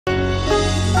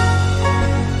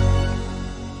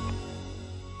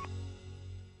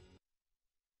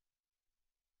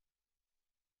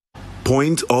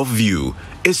Point of View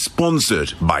is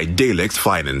sponsored by Dalex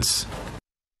Finance.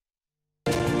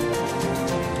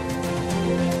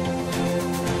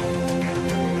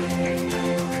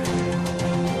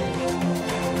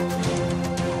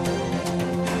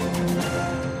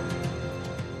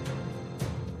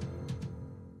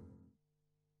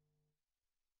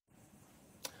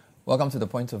 Welcome to The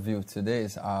Point of View. Today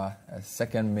is our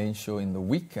second main show in the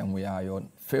week, and we are your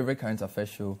favorite current affairs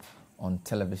show on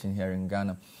television here in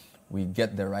Ghana. We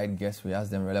get the right guests, we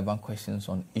ask them relevant questions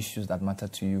on issues that matter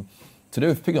to you. Today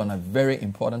we've picked on a very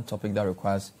important topic that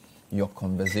requires your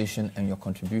conversation and your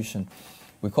contribution.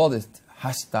 We call this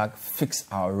hashtag Fix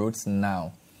Our Roads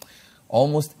Now.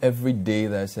 Almost every day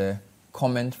there's a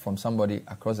comment from somebody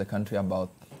across the country about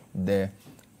the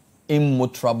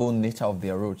immotorable nature of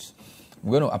their roads.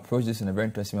 We're going to approach this in a very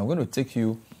interesting way. I'm going to take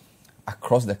you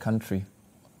across the country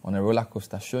on a roller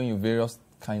coaster, showing you various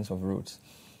kinds of roads.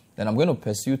 Then I'm going to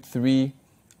pursue three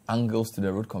angles to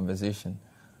the road conversation.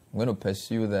 I'm going to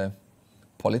pursue the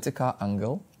political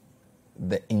angle,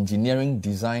 the engineering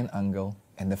design angle,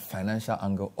 and the financial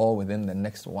angle, all within the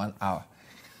next 1 hour.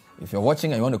 If you're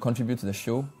watching and you want to contribute to the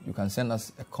show, you can send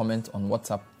us a comment on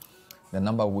WhatsApp. The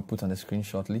number we'll put on the screen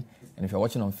shortly. And if you're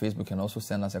watching on Facebook, you can also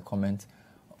send us a comment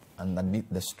underneath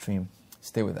the stream.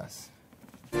 Stay with us.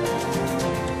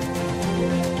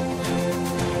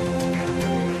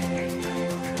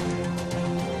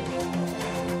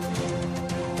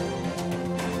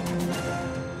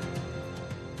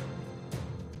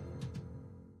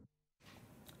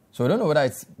 So I don't know whether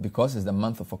it's because it's the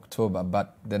month of October,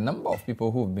 but the number of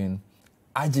people who've been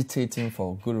agitating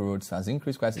for good roads has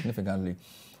increased quite significantly.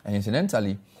 And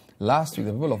incidentally, last week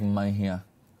the people of Manhia,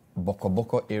 Boko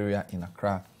Boko area in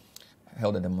Accra,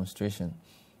 held a demonstration.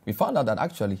 We found out that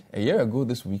actually a year ago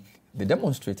this week they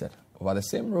demonstrated over the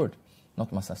same road.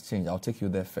 Not much has changed. I'll take you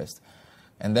there first.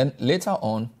 And then later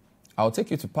on, I'll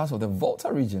take you to parts of the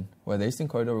Volta region where the Eastern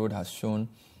Corridor Road has shown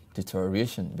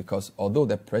deterioration, because although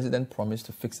the president promised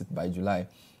to fix it by July,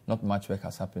 not much work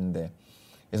has happened there.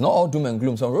 It's not all doom and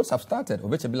gloom. Some roads have started.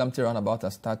 Obeche Bilamti roundabout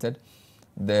has started.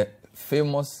 The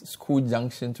famous School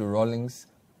Junction to Rawlings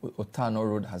Otano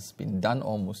Road has been done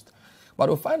almost. But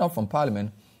we'll find out from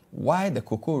Parliament why the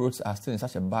cocoa roads are still in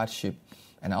such a bad shape.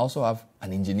 And I also have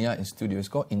an engineer in studio. It's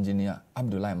called Engineer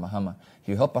Abdulai Mahama.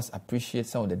 He'll help us appreciate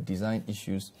some of the design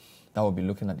issues that we'll be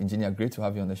looking at. Engineer, great to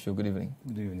have you on the show. Good evening.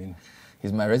 Good evening.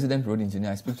 He's my resident road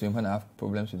engineer. I speak to him when I have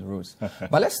problems with roads.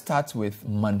 But let's start with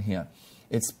Manhia.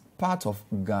 It's part of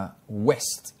Ga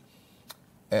West.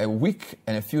 A week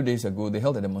and a few days ago, they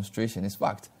held a demonstration. In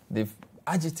fact, they've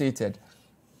agitated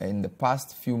in the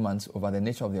past few months over the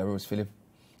nature of their roads. Philip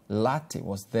Latte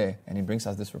was there, and he brings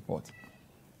us this report.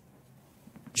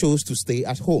 Chose to stay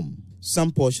at home.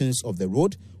 Some portions of the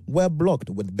road were blocked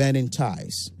with burning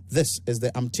ties. This is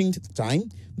the umpteenth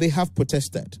time they have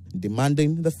protested,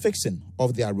 demanding the fixing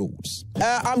of their roads.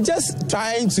 I'm just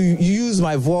trying to use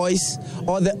my voice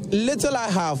or the little I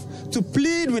have to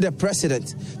plead with the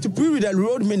president, to plead with the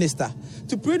road minister,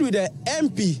 to plead with the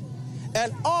MP,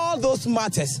 and all those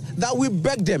matters that we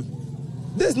beg them.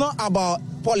 This is not about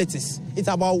politics. It's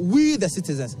about we, the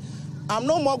citizens. I'm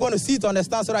no more going to sit on the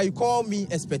stand so that you call me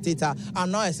a spectator.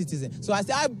 I'm now a citizen. So I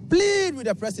say, I plead with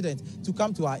the president to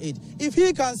come to our aid. If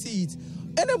he can see it,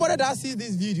 anybody that sees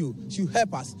this video should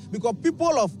help us. Because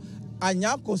people of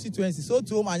Anyam constituency, so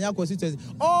to Anyam constituency,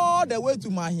 all the way to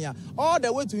Mahia, all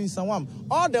the way to Insawam,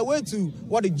 all the way to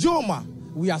Joma,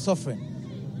 we are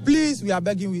suffering. Please, we are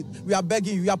begging you, we are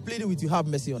pleading with you, have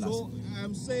mercy on us. So,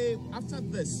 say, after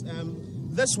this,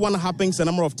 this one happens a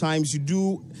number of times. You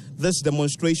do this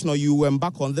demonstration or you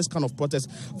embark on this kind of protest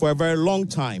for a very long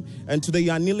time. And today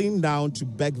you are kneeling down to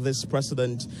beg this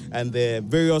president and the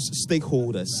various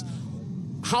stakeholders.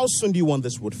 How soon do you want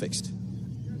this road fixed?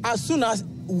 As soon as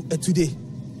today.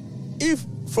 If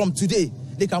from today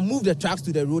they can move the tracks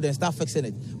to the road and start fixing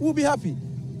it, we'll be happy.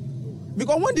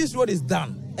 Because when this road is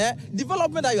done,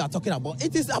 development that you are talking about,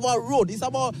 it is about road, it's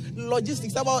about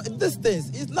logistics, about these things,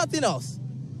 it's nothing else.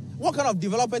 What kind of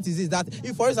development is this? That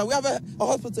if, for instance, we have a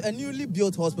hospital, a newly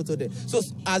built hospital there. So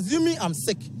assuming I'm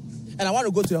sick and I want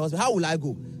to go to the hospital, how will I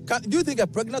go? Do you think a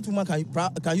pregnant woman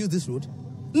can use this road?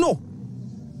 No.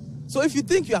 So if you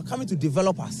think you are coming to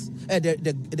develop us,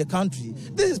 the country,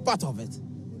 this is part of it.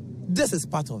 This is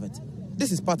part of it.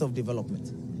 This is part of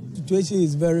development. The situation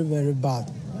is very, very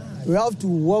bad. We have to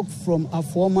walk from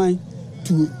Aformai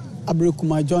to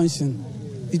Abrekuma Junction.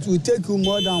 It will take you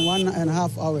more than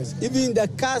 1.5 hours. Even the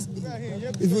cars,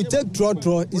 if you take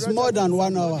trotro, it's more than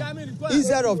 1 hour.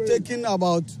 Instead of taking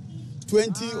about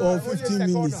 20 or 15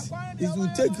 minutes, it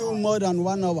will take you more than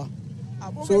 1 hour.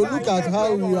 So look at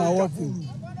how we are walking.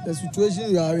 the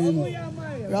situation we are in, we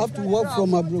have to walk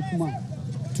from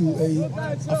Abrokuma to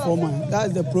Afoma.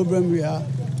 That's the problem we are.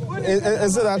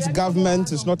 Is it that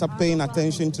government is not paying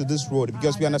attention to this road?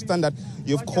 Because we understand that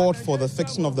you've called for the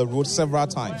fixing of the road several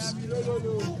times.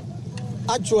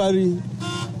 Actually,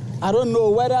 I don't know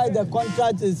whether the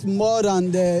contract is more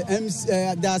than the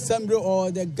assembly or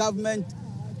the government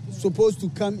supposed to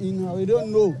come in. We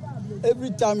don't know.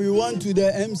 Every time we went to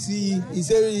the MC, he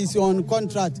said it's on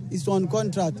contract. It's on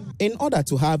contract. In order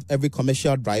to have every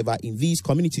commercial driver in these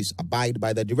communities abide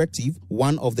by the directive,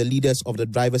 one of the leaders of the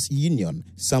drivers' union,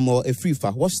 Samuel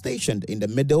Efrifa, was stationed in the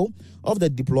middle of the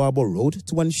deployable road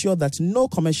to ensure that no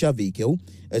commercial vehicle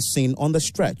is seen on the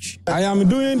stretch. I am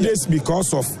doing this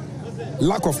because of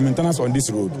lack of maintenance on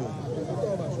this road.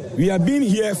 We have been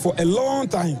here for a long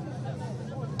time.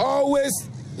 Always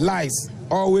lies,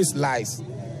 always lies.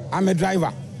 I'm a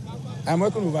driver. I'm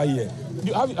working over here.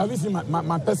 Have you seen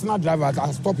my personal driver?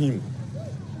 I stop him.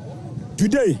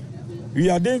 Today, we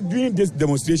are doing this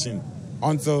demonstration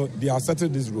until they have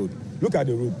settled this road. Look at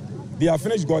the road. They have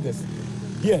finished gutters.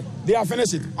 Here, they have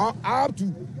finished it. Up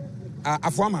to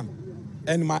Afuaman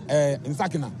and in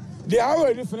Sakina. They have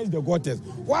already finished the gutters.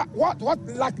 What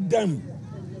lacked them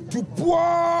to pour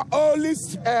all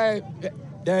these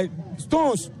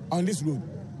stones on this road?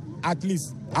 At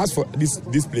least, as for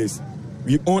this place,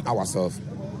 we own ourselves.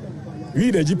 We,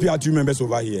 the GPR2 members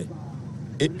over here,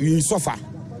 we suffer.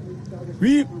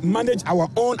 We manage our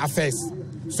own affairs.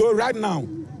 So right now,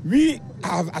 we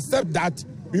have accepted that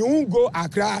we won't go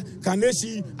Accra,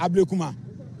 Kaneshi, Ablekuma.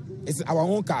 It's our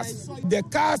own cars. The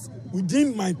cars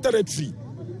within my territory,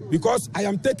 because I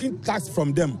am taking tax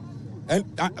from them.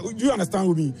 And do you understand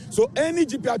with me? So any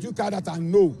GPR2 car that I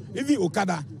know, even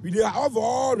Okada, they are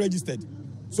all registered.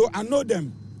 So I know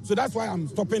them. So that's why I'm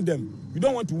stopping them. We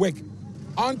don't want to work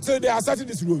until they are setting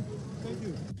this road. Thank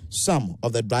you. Some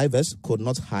of the drivers could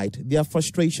not hide their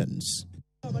frustrations.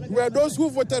 We are those who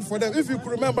voted for them. If you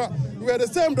could remember, we are the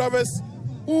same drivers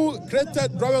who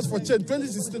created Drivers for Change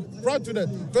 2016, prior to the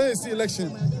 2016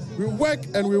 election. We work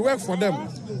and we work for them.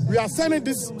 We are sending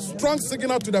this strong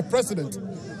signal to the president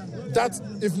that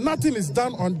if nothing is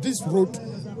done on this road,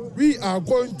 we are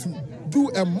going to do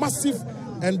a massive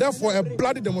and therefore a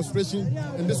bloody demonstration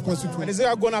in this constituency. And is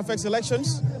it going to affect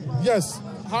elections? Yes.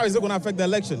 How is it going to affect the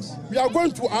elections? We are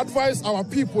going to advise our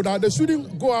people that they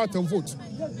shouldn't go out and vote.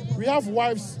 We have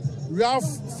wives, we have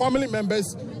family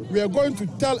members. We are going to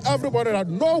tell everybody that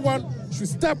no one should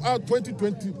step out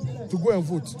 2020 to go and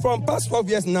vote. From past 12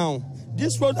 years now,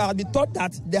 this road has been thought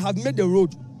that they have made the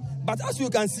road. But as you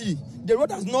can see, the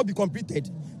road has not been completed.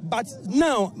 But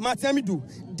now, Matemidu,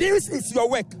 this is your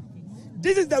work.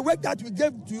 This is the work that we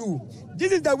gave to you.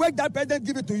 This is the work that President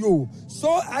gave it to you. So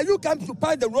are you coming to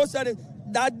pass the road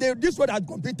that this road has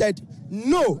completed?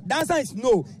 No. The answer is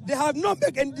no. They have not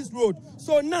made any this road.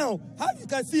 So now, as you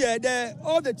can see,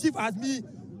 all the chief has been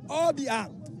all be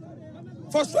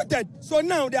frustrated. So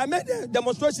now they are making a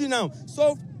demonstration now.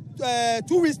 So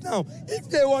 2 weeks now, if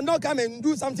they will not come and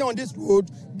do something on this road,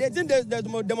 they think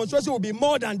the demonstration will be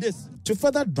more than this. To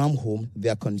further drum home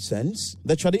their concerns,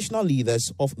 the traditional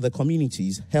leaders of the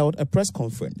communities held a press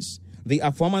conference. The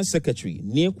Afuaman secretary,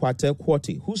 Neil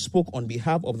Kwate, who spoke on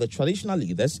behalf of the traditional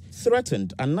leaders,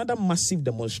 threatened another massive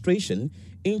demonstration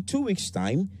in 2 weeks'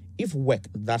 time if work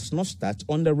does not start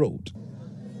on the road.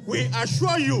 We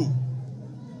assure you,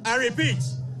 I repeat,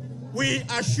 we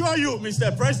assure you,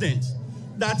 Mr. President,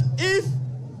 that if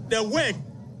the work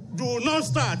do not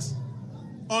start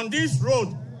on this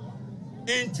road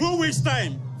in 2 weeks'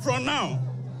 time from now,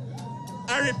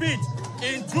 I repeat,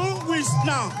 in 2 weeks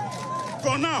now,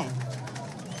 from now,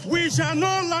 we shall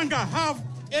no longer have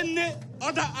any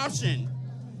other option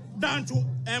than to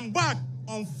embark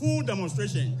on full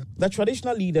demonstration. The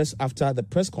traditional leaders, after the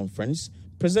press conference,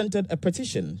 presented a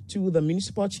petition to the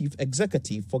municipal chief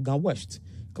executive for Gan West,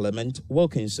 Clement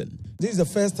Wilkinson. This is the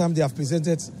first time they have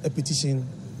presented a petition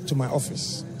to my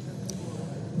office.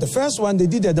 The first one, they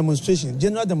did a demonstration,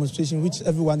 general demonstration, which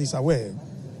everyone is aware.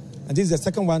 And this is the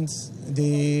second one,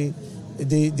 they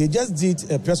just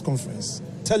did a press conference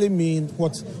telling me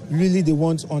what really they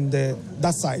want on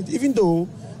that side. Even though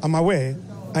I'm aware,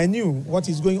 I knew what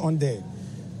is going on there.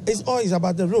 It's always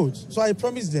about the road. So I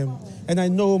promised them, and I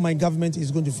know my government is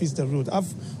going to fix the road.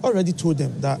 I've already told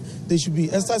them that there should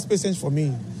be extra spaces for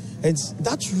me. And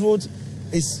that road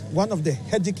is one of the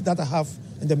headaches that I have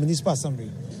in the municipal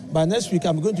assembly. By next week,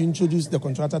 I'm going to introduce the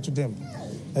contractor to them.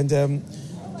 And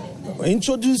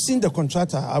introducing the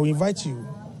contractor, I will invite you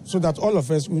so that all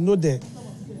of us will know the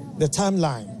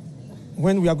timeline,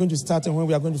 when we are going to start and when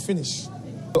we are going to finish.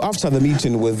 After the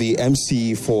meeting with the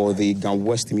MC for the Gan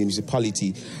West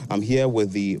Municipality, I'm here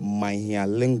with the Mahia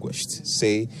linguist,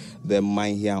 say the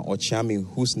Mahia Ochami,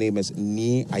 whose name is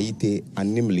Ni Ayeh-Paye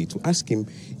Animli, to ask him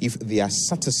if they are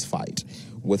satisfied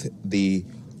with the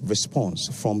response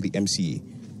from the MCA.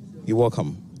 You're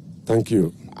welcome. Thank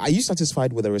you. Are you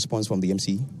satisfied with the response from the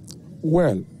MC?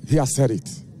 Well, he has said it.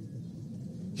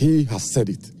 He has said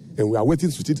it. And we are waiting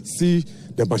to see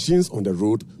the machines on the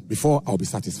road before I'll be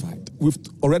satisfied. We've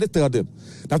already told them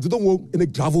that we don't want any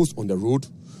gravels on the road.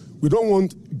 We don't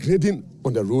want grading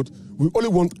on the road. We only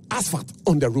want asphalt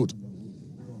on the road.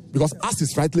 Because as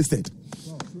is rightly said,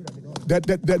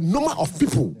 the number of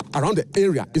people around the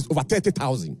area is over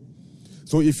 30,000.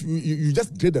 So if you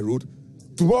just grade the road,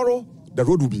 tomorrow the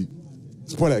road will be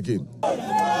spoiled again.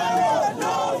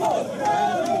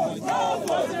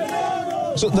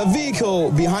 So the vehicle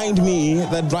behind me,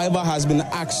 the driver has been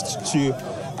asked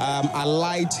to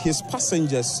alight his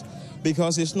passengers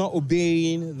because he's not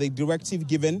obeying the directive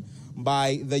given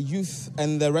by the youth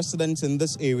and the residents in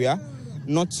this area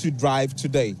not to drive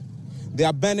today. They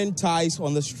are burning ties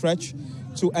on the stretch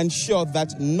to ensure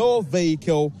that no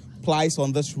vehicle plies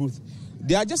on this route.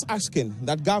 They are just asking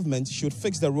that government should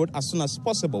fix the road as soon as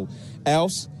possible,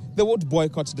 else they would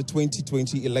boycott the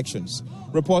 2020 elections.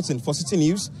 Reporting for Citi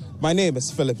News, my name is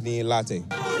Philip Nielate.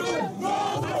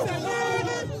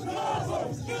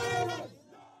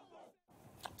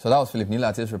 So that was Philip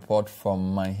Nielate's report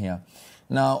from Mahia.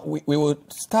 Now, we will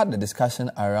start the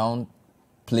discussion around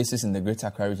places in the Greater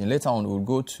Accra region. Later on, we'll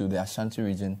go to the Ashanti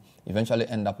region, eventually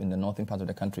end up in the northern part of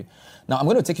the country. Now, I'm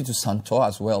going to take you to Santor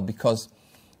as well, because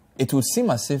it will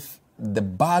seem as if the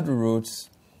bad roads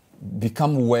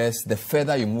become worse the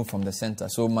further you move from the center.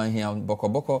 So Mahia Boko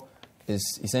Boko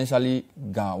is essentially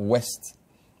west,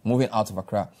 moving out of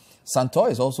Accra. Santor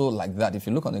is also like that if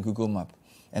you look on the Google map.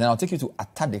 And then I'll take you to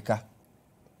Atadeka,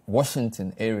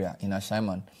 Washington area in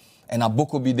Ashaiman, and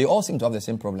Abokobi. They all seem to have the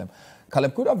same problem.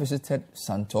 Caleb Kuda visited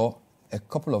Santor a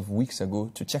couple of weeks ago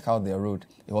to check out their road.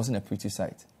 It wasn't a pretty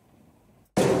sight.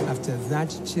 After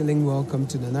that chilling welcome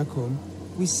to Nanakrom,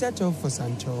 we set off for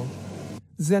Santor.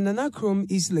 The Nanakrom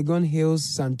East Legon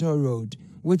Hills Santor Road,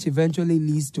 which eventually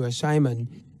leads to Ashaiman,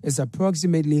 is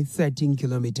approximately 13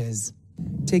 kilometers.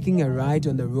 Taking a ride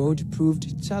on the road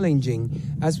proved challenging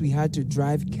as we had to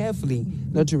drive carefully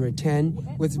not to return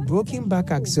with broken back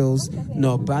axles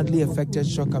nor badly affected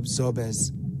shock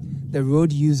absorbers. The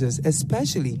road users,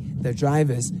 especially the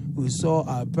drivers who saw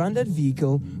our branded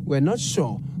vehicle, were not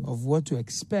sure of what to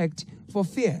expect for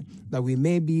fear that we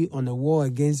may be on a war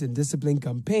against indiscipline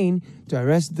campaign to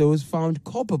arrest those found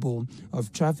culpable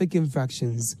of traffic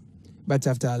infractions. But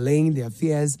after allaying their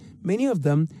fears, many of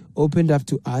them opened up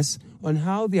to us on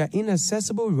how their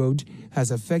inaccessible road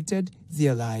has affected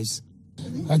their lives.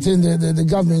 I think the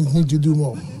government need to do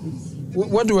more.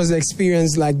 What was the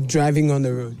experience like driving on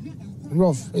the road?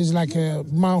 Rough. It's like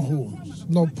manholes,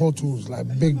 not potholes,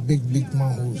 like big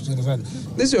manholes. You understand?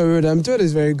 This your road, I'm told,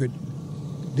 is very good.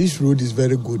 This road is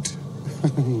very good.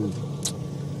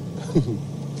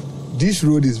 This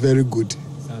road is very good.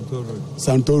 Santor Road.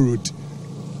 Santor Road.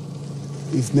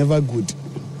 It's never good.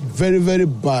 Very, very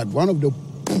bad. One of the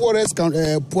poorest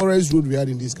road we had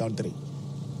in this country.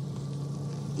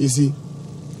 You see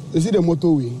the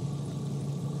motorway?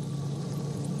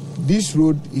 This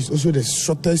road is also the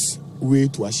shortest way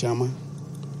to Ashama.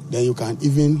 Then you can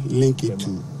even link it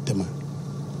to Tema.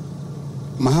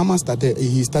 Mahama started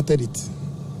it.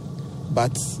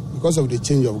 But because of the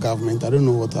change of government, I don't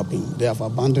know what happened. They have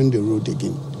abandoned the road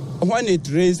again. When it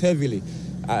rains heavily,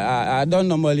 I don't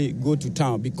normally go to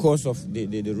town because of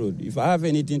the road. If I have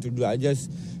anything to do, I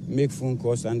just make phone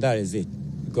calls and that is it.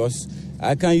 Because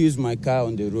I can't use my car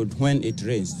on the road when it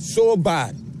rains. So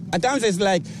bad. At times it's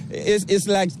like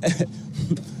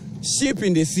ship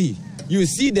in the sea. You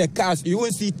see the cars, you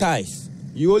won't see tires.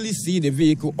 You only see the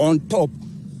vehicle on top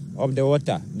of the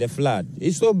water, the flood.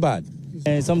 It's so bad.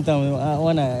 Sometimes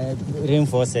when rain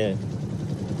falls,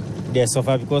 they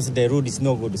suffer because the road is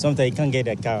no good. Sometimes you can't get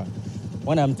a car.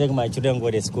 When I'm taking my children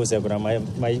go to school,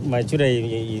 my children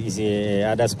is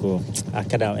other school,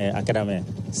 academy.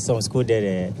 Some school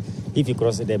there, if you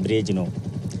cross the bridge,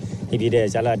 if you there,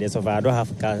 they suffer. I don't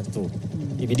have car too.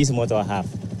 If this motor I have,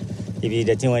 if you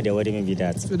the thing when they worry me be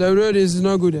that. So the road is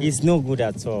not good. It's no good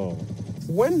at all.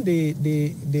 When they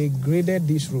graded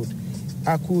this road,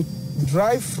 I could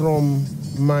drive from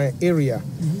my area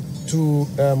to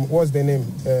what's the name?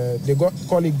 They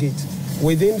call it gate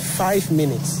within 5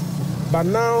 minutes. But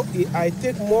now I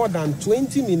take more than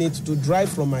 20 minutes to drive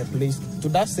from my place to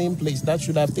that same place. That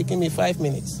should have taken me 5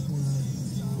 minutes.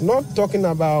 Not talking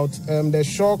about the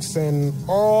shocks and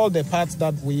all the parts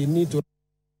that we need to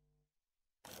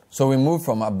So we move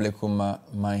from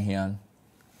Ablekum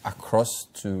across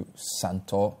to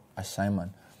Santor,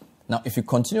 Ashaiman. Now, if you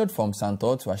continued from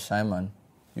Santor to Ashaiman,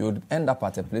 you would end up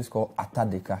at a place called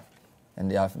Atadeka.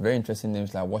 And they have very interesting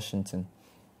names like Washington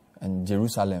and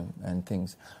Jerusalem and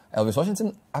things. Elvis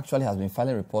Washington actually has been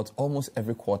filing reports almost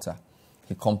every quarter.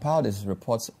 He compiled his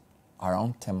reports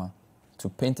around Tema to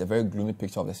paint a very gloomy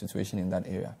picture of the situation in that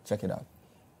area. Check it out.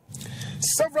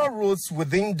 Several roads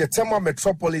within the Tema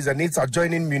metropolis and its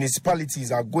adjoining municipalities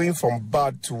are going from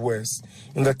bad to worse.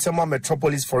 In the Tema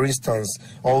metropolis, for instance,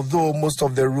 although most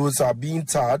of the roads are being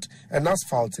tarred and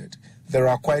asphalted, there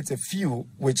are quite a few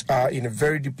which are in a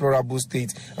very deplorable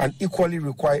state and equally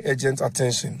require urgent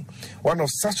attention. One of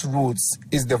such roads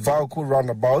is the Valco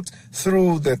roundabout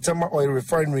through the Tema Oil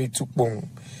Refinery to Kpong.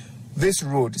 This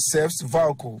road serves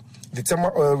Valco, the Tema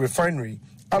Oil Refinery,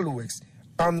 Aluex,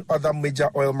 and other major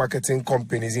oil marketing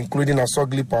companies, including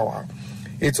Asogli Power.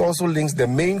 It also links the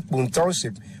main Kpong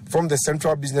township from the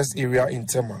central business area in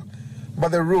Tema.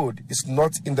 But the road is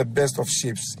not in the best of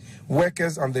shapes.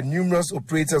 Workers and the numerous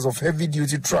operators of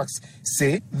heavy-duty trucks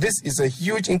say this is a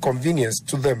huge inconvenience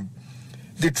to them.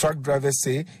 The truck drivers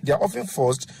say they are often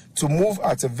forced to move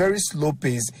at a very slow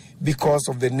pace because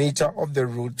of the nature of the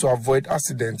road to avoid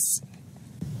accidents.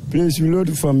 Please, we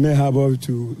load from May Harbor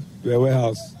to the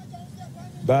warehouse,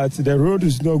 but the road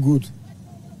is not good.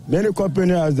 Many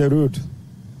companies have the road.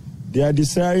 They are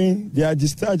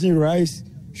discharging rice,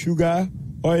 sugar,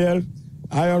 oil,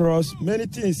 iron rods, many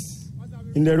things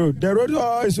in the road. The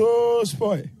road is so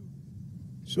spoiled.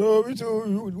 So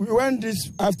we went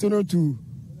this afternoon to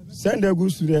send the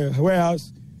goods to the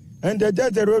warehouse, and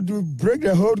the road to break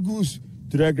the whole goods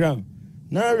to the ground.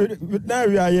 Now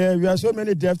we are here. We have so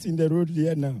many depths in the road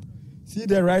here now. See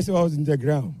the rice was in the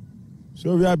ground.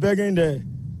 So we are begging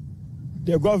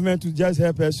the government to just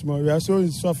help us more. We are so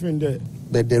suffering there.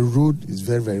 But the road is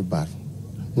very, very bad.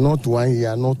 Not 1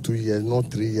 year, not 2 years,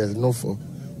 not 3 years, not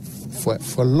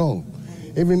for long.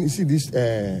 Even you see this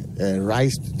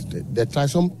rice, they try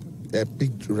some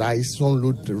pick rice, some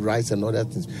load the rice and other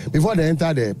things. Before they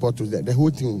enter the port, the whole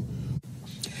thing.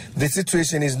 The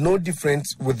situation is no different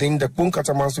within the Kpong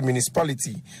Katamanso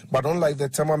municipality, but unlike the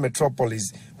Tema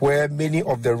metropolis, where many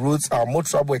of the roads are more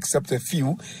trouble except a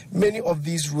few, many of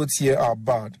these roads here are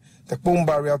bad. The Kpong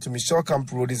barrier to Michelle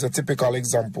Camp Road is a typical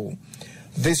example.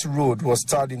 This road was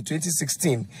started in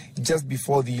 2016, just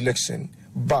before the election,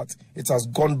 but it has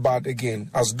gone bad again,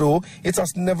 as though it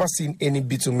has never seen any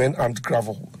bitumen and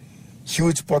gravel.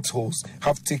 Huge potholes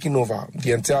have taken over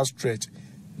the entire stretch.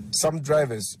 Some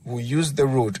drivers who use the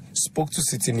road spoke to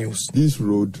Citi News. This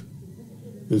road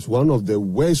is one of the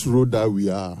worst roads that we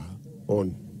are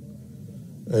on.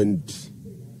 And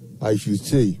I should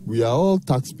say, we are all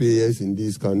taxpayers in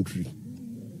this country.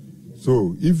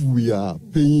 So if we are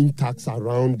paying tax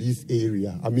around this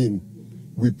area, I mean,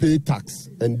 we pay tax,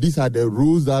 and these are the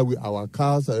roads that our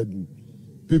cars and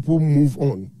people move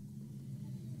on.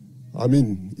 I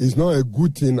mean, it's not a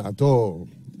good thing at all.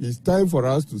 It's time for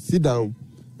us to sit down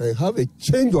and have a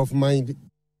change of mind.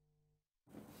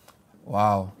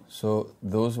 Wow. So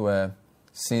those were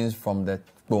scenes from the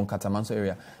Kpong Katamanso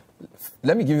area.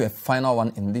 Let me give you a final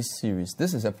one in this series.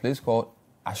 This is a place called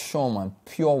Ashaiman,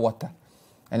 Pure Water.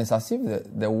 And it's as if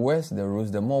the worse the roads,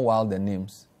 the more wild the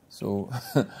names. So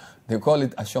they call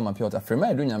it Ashaiman Pure Water.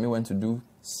 Frema Edunyami went to do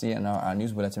CNR, our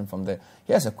news bulletin from there.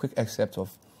 Here's a quick excerpt of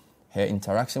her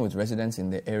interaction with residents in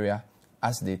the area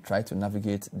as they try to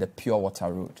navigate the Pure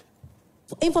Water Road.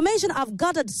 Information I've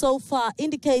gathered so far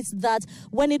indicates that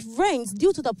when it rains,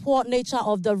 due to the poor nature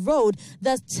of the road,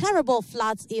 there's terrible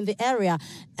floods in the area.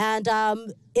 And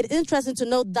it's interesting to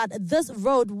note that this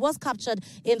road was captured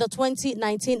in the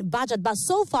 2019 budget, but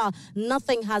so far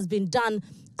nothing has been done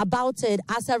about it.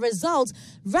 As a result,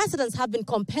 residents have been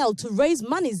compelled to raise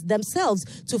monies themselves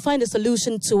to find a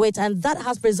solution to it, and that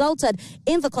has resulted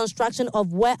in the construction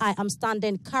of where I am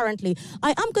standing currently.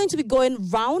 I am going to be going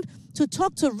round to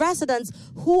talk to residents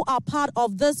who are part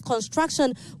of this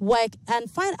construction work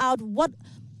and find out what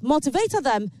motivated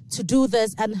them to do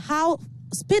this and how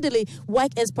speedily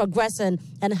work is progressing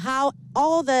and how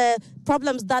all the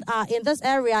problems that are in this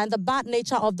area and the bad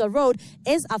nature of the road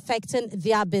is affecting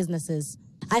their businesses.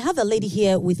 I have a lady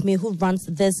here with me who runs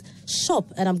this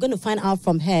shop, and I'm going to find out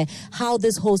from her how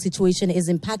this whole situation is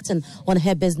impacting on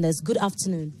her business. Good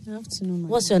afternoon. Good afternoon.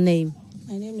 What's your name?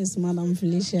 My name is Madam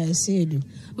Felicia Esedu.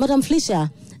 Madam Felicia,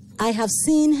 I have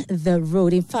seen the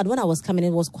road. In fact, when I was coming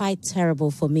in, it was quite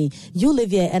terrible for me. You live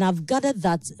here, and I've gathered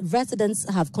that residents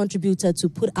have contributed to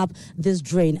put up this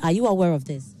drain. Are you aware of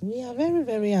this? We are very,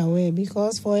 very aware,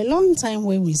 because for a long time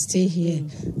when we stay here,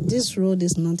 this road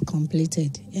is not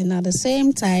completed. And at the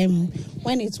same time,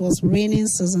 when it was raining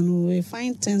season, we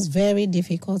find things very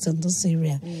difficult in this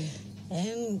area.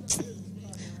 And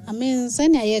I mean,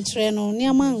 senior year train on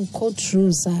Yaman go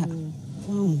through, sir.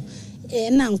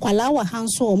 Na nkwala wa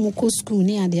hanso omuko school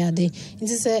ni ade nti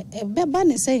se beba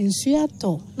ne se nsu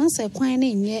ato na se kwan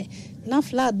ne nye na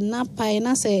flood na pai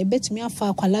na se betumi afa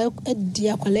akwala adi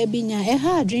akwala bi nya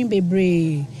ha adwen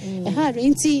bebre ha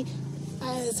adwen nti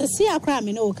se si akra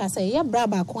me no ka se ye bra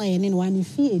ba ko ye ne no wan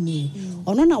fie ni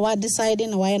ono na wa decide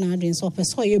na wa ye na adwen so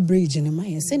person ye bridge ne ma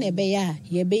ye se na be ya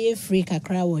ye be ye free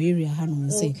kakra wo area ha no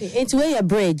se nti we ye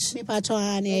bridge me pa to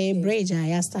na bridge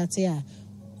ya start here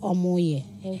omoye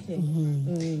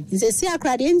nse si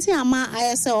akrade nti ama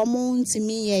ayese omo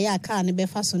ntimi ye ya ka ne be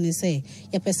fa so ne se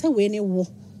ye pese we ne wo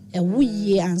ewu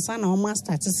ye ansa na omo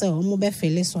start se omo be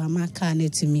fele so ama ka ne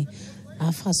timi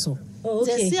afa so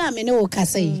nse si amene wo ka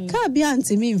sei ka bia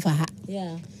ntimi mfa ha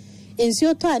ensi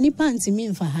oto ani pa ntimi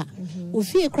mfa ha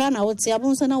ofie kra na wo ti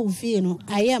abonso na ofie no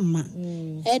ayemma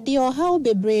edi o how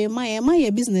bebre ma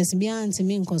ye business bia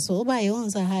ntimi nkoso oba ye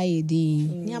onsa ha ye di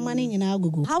nyama ne nyina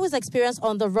agugu. How is experience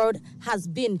on the road has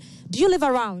been? Do you live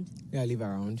around? Yeah, I live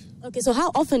around. Okay, so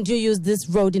how often do you use this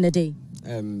road in a day?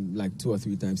 Like 2 or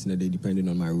 3 times in a day, depending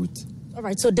on my route. All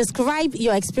right, so describe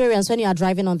your experience when you are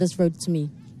driving on this road to me.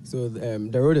 So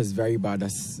the road is very bad,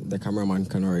 as the cameraman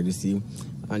can already see.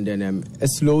 And then it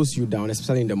slows you down,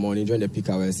 especially in the morning during the peak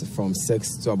hours from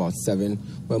 6 to about 7,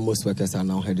 when most workers are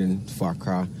now heading for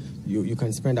Accra. You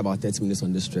can spend about 30 minutes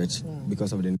on this stretch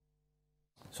because of the...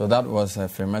 So that was a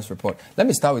famous report. Let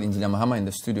me start with Engineer Mahama in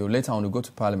the studio. Later on, we'll go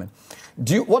to Parliament.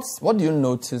 What do you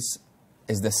notice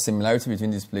is the similarity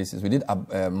between these places? We did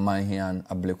Mahi and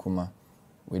Ablekuma.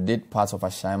 We did parts of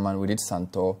Ashaiman. We did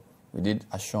Santor. We did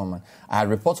Ashoman. I had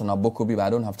reports on Abokobi, but I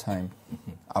don't have time.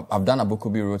 I've done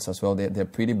Abokobi roads as well. They're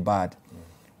pretty bad.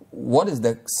 What is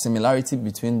the similarity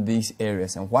between these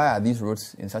areas, and why are these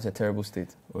roads in such a terrible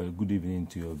state? Well, good evening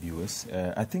to your viewers.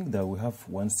 I think that we have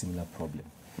one similar problem.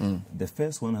 The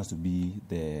first one has to be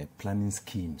the planning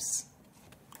schemes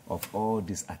of all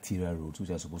these arterial roads,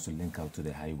 which are supposed to link out to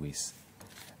the highways.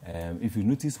 If you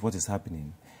notice what is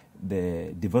happening,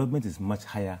 the development is much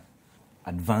higher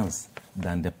advanced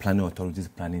than the planning authorities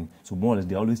planning. So more or less,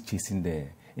 they're always chasing the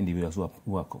individuals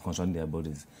who are constructing their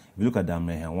buildings. If you look at the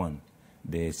Amnehan one,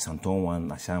 the Santon one,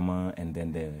 Ashama, and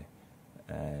then the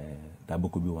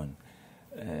Abokobi one,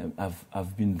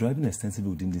 I've been driving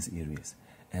extensively within these areas,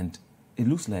 and it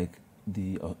looks like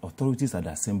the authorities at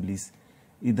the assemblies,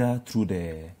 either through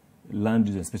the Land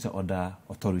Use and Special Order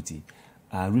Authority,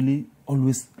 are really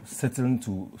always settling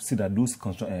to see that those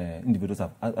individuals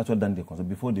have actually done their construction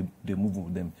before they move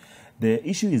with them. The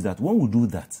issue is that when we do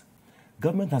that,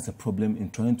 government has a problem in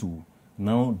trying to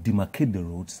now demarcate the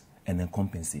roads and then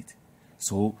compensate.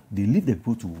 So they leave the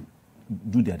people to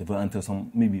do their development until some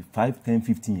maybe 5, 10,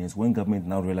 15 years, when government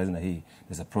now realizing that, hey,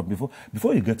 there's a problem.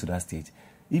 Before you get to that stage,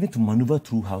 even to maneuver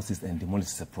through houses and demolish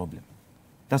is a problem.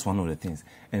 That's one of the things.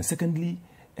 And secondly,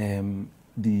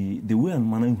 the way and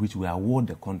manner in which we award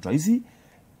the contract. You see,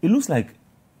 it looks like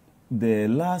the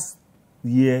last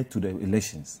year to the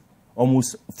elections,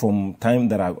 almost from time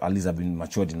that at least I've been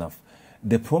matured enough,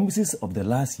 the promises of the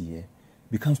last year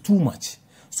becomes too much.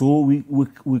 So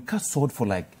we cut short for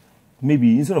like,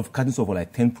 maybe instead of cutting short for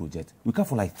like 10 projects, we cut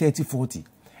for like 30, 40.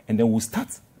 And then we'll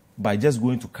start by just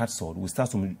going to cut short. We'll start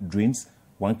some drains,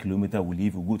 1 kilometer, we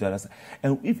leave, we go to the other side.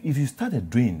 And if you start a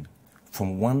drain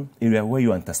from one area where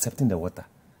you are intercepting the water,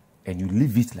 and you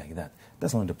leave it like that,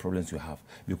 that's one of the problems you have.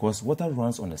 Because water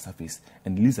runs on the surface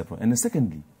and leaves a problem. And then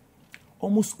secondly,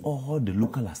 almost all the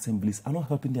local assemblies are not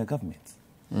helping their government.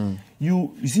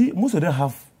 You see, most of them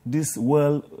have these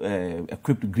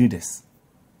well-equipped graders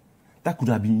that could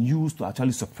have been used to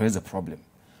actually suppress the problem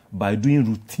by doing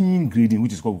routine grading,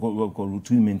 which is called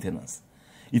routine maintenance.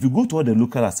 If you go to all the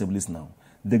local assemblies now,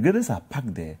 the graders are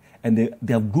packed there, and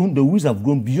they have grown, the wheels have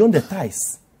grown beyond the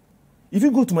ties. If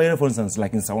you go to my area, for instance,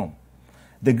 like in Sawam,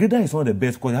 the grader is one of the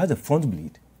best because it has a front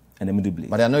blade and a middle blade.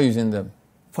 But they're not using them.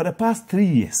 For the past 3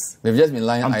 years, they've just been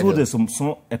lying idle. I'm told there's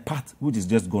a part which is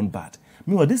just gone bad.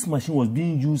 Meanwhile, this machine was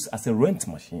being used as a rent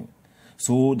machine.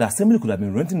 So the assembly could have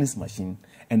been renting this machine,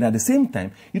 and at the same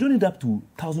time, you don't need up to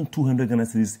 1,200 Ghana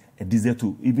cedis a diesel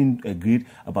to even grade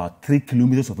about 3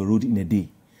 kilometers of a road in a day.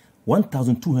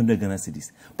 1,200 Ghana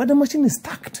cedis. But the machine is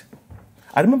stacked.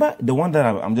 I remember the one that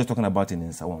I'm just talking about in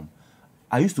Sawam.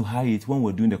 I used to hire it when we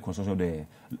were doing the construction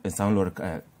of the San Lord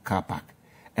car park.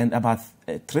 And about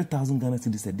 3,000 Ghana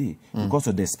cedis a day because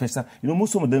of the special. You know,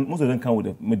 most of them come with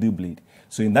a middle blade.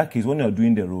 So in that case, when you are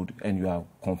doing the road and you are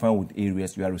confined with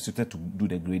areas, you are restricted to do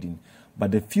the grading.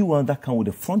 But the few ones that come with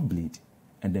the front blade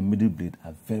and the middle blade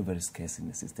are very, very scarce in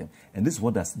the system. And this is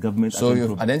what does government... So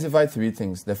you've identified 3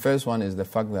 things. The first one is the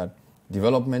fact that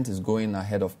development is going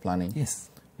ahead of planning. Yes.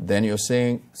 Then you're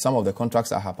saying some of the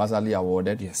contracts are haphazardly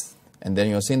awarded. Yes. And then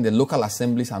you're saying the local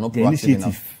assemblies are not proactive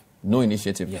enough. No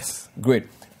initiative. Yes. Great.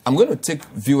 I'm going to take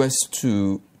viewers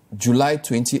to July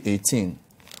 2018.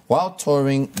 While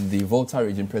touring the Volta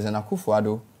region, President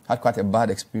Akufo-Addo had quite a bad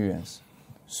experience.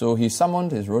 So he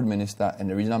summoned his road minister and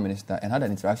the regional minister and had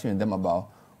an interaction with them about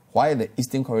why the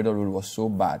Eastern Corridor Road was so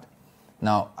bad.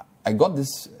 Now, I got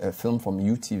this film from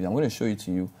UTV. I'm going to show it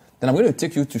to you. Then I'm going to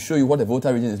take you to show you what the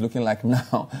Volta region is looking like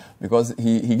now because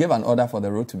he gave an order for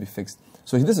the road to be fixed.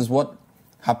 So this is what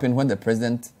happened when the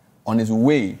president, on his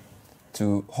way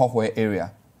to Hohwe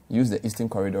area, use the Eastern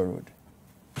Corridor Road.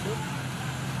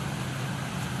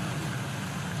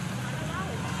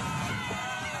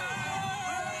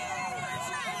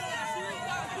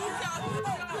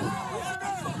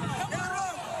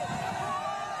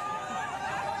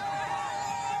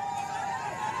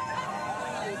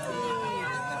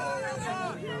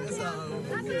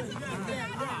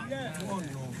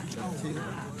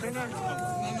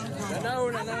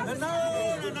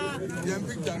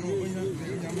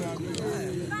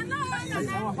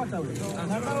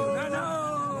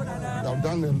 I've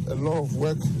done a lot of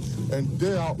work, and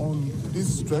they are on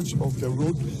this stretch of the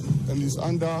road, and it's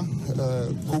under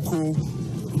Cocoa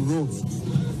Road.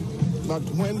 But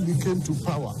when we came to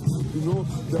power, you know,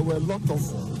 there were a lot of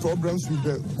problems with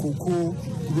the Cocoa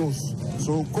roads.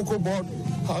 So Cocoa Board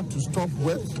had to stop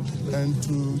work and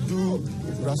to do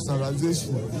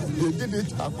rationalization. They did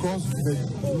it across the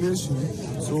nation,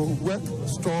 so work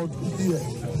stalled here.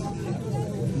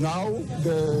 Now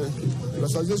the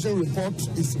rationalization report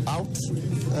is out,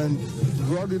 and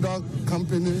Florida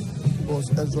company was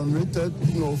exonerated,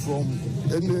 you know, from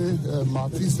any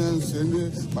malfeasance,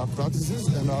 any malpractices,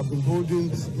 and I've been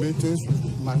holding meetings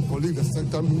with my colleague, the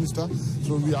sector minister.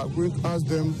 So we are going to ask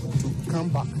them to come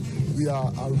back. We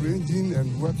are arranging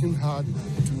and working hard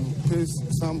to pay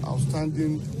some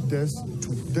outstanding debts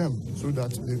to them so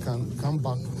that they can come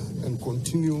back and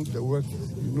continue the work.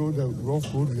 You know, the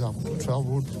rough road we have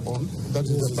traveled on. That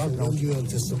is the background. When do you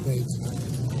anticipate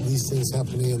these things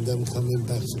happening and them coming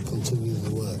back to continue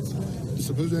the work?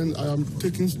 Mr. President, I am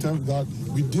taking steps that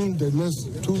within the next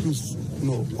 2 weeks,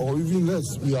 or even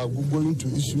less, we are going to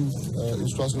issue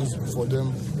instructions for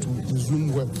them to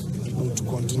resume work. To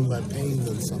continue by paying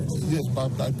them something? Yes,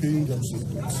 by paying them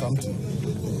something.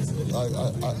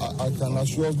 I can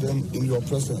assure them in your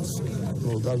presence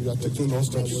that we are taking those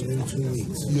steps. Within 2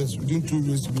 weeks? Yes, within 2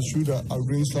 weeks, we should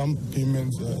arrange some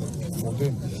payments for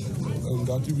them. And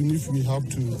that even if we have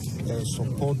to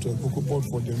support Cocoa Board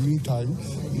for the meantime,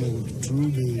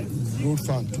 through the road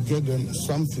fund to get them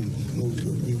something,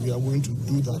 we are going to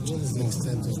do that. What is the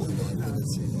extent of the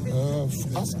liability?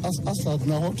 As at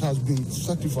now, what has been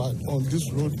certified on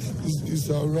this road is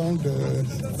around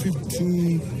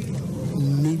 15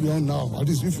 million now. At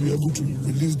least if we are able to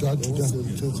release that to them. What's the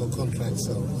total contract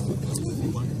sum?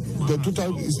 The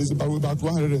total is about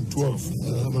 112.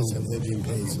 How much have they been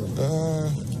paid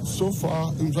so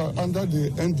far, under the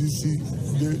NDC,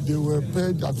 they were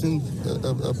paid, I think,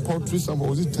 a paltry sum.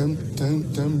 Was it 10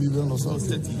 million or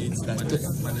something?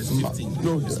 38,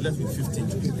 no, it's left with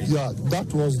 15. Yeah,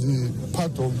 that was the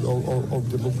part of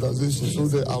the mobilization. So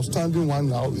the outstanding one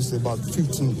now is about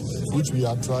 15, which we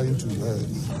are trying to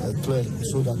clear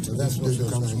so that that's what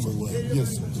comes from the way.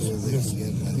 Yes.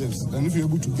 And if you're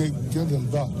able to get them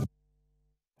back.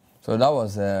 So that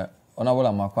was Honorable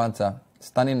Amakwanta.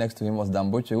 Standing next to him was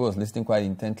Damboche, who was listening quite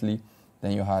intently.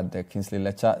 Then you had Kingsley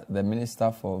Lecha, the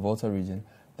Minister for Volta Region,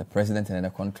 the President, and then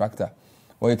the contractor.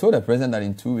 Well, he told the President that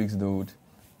in 2 weeks they would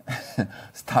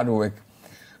start work.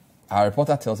 Our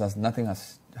reporter tells us nothing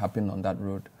has happened on that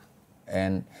road.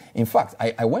 And in fact,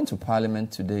 I went to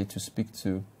Parliament today to speak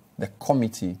to the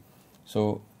committee.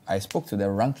 So I spoke to the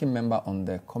ranking member on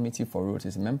the Committee for Roads,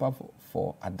 he's a member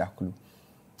for Adaklu.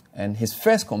 And his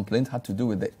first complaint had to do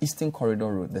with the Eastern Corridor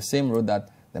Road, the same road that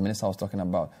the minister was talking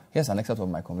about. Here's an excerpt of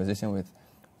my conversation with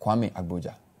Kwame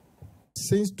Agbodza.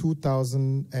 Since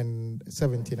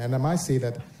 2017, and I might say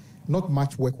that not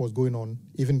much work was going on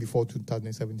even before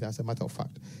 2017, as a matter of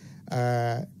fact.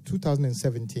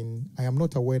 2017, I am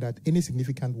not aware that any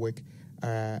significant work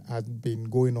has been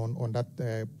going on that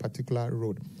particular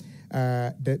road.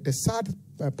 The sad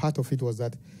part of it was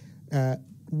that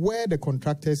where the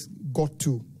contractors got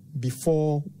to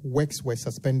before works were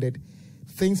suspended,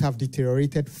 things have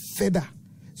deteriorated further.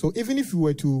 So even if you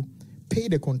were to pay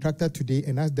the contractor today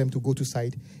and ask them to go to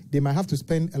site, they might have to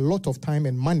spend a lot of time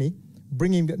and money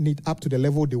bringing it up to the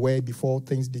level they were before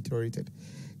things deteriorated.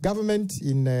 Government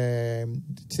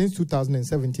since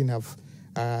 2017 have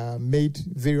made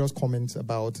various comments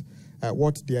about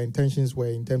what their intentions were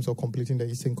in terms of completing the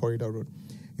Eastern Corridor Road.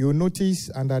 You'll notice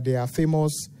under their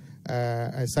famous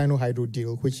Sino-Hydro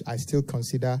deal, which I still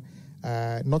consider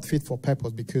not fit for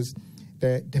purpose, because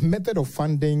the method of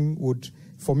funding would,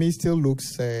 for me, still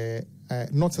looks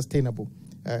not sustainable.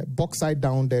 Bauxite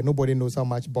down there, nobody knows how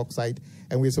much bauxite,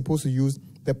 and we're supposed to use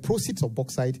the proceeds of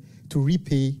bauxite to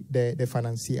repay the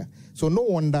financier. So no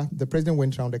wonder the president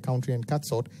went around the country and cut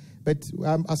short. But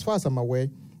as far as I'm aware,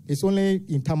 it's only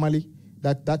in Tamale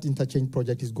that interchange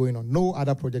project is going on. No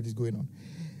other project is going on.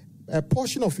 A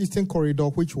portion of Eastern Corridor,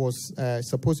 which was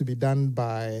supposed to be done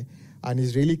by an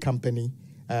Israeli company,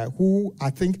 who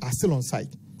I think are still on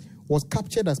site, was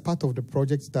captured as part of the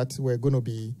projects that were going to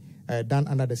be done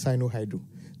under the Sino-Hydro.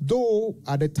 Though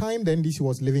at the time the NDC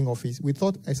was leaving office, we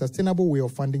thought a sustainable way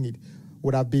of funding it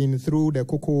would have been through the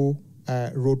Cocoa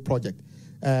Road project.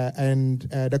 And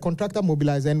the contractor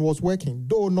mobilized and was working,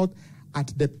 though not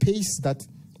at the pace that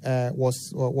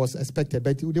was expected,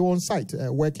 but they were on site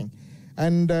working.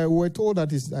 And we were told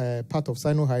that it's part of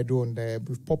Sino-Hydro, and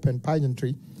with pop and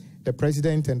pageantry, the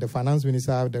president and the finance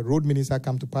minister, the road minister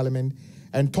come to parliament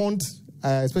and taunt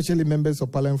especially members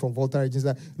of parliament from Volta regions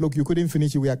that, look, you couldn't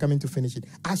finish it, we are coming to finish it.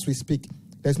 As we speak,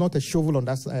 there's not a shovel on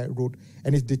that road,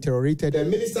 and it's deteriorated. The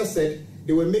minister said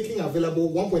they were making available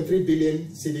 1.3 billion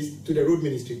cedis to the road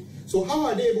ministry. So how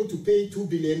are they able to pay 2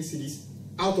 billion cedis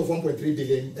out of 1.3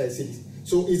 billion cedis?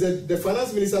 So is the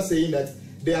finance minister saying that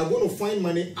they are going to find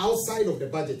money outside of the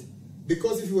budget?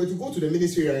 Because if you were to go to the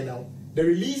ministry right now, the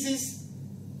releases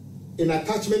in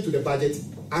attachment to the budget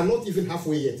are not even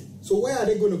halfway yet. So where are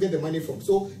they going to get the money from?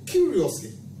 So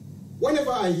curiously,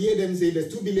 whenever I hear them say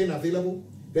there's 2 billion available,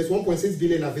 there's 1.6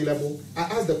 billion available, I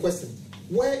ask the question,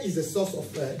 where is the source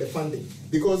of the funding?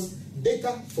 Because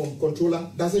data from controller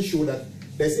doesn't show that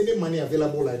there's any money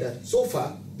available like that. So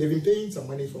far, they've been paying some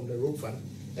money from the road fund,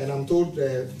 and I'm told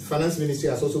the finance ministry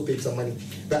has also paid some money.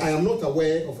 But I am not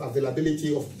aware of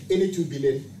availability of any 2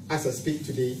 billion as I speak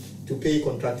today to pay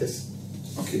contractors.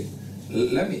 Okay.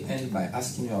 Let me end by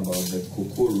asking you about the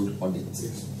Cocoa Road audit,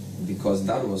 because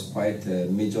that was quite a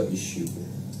major issue,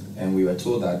 and we were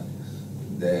told that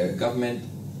the government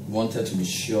wanted to be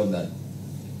sure that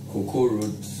cocoa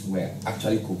roads were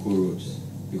actually cocoa roads,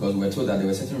 because we were told that there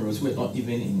were certain roads which were not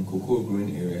even in cocoa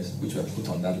growing areas which were put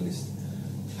on that list.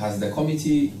 Has the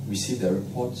committee received a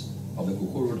report of the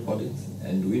Cocoa Road audit,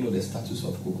 and do we know the status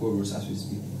of cocoa roads as we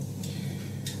speak?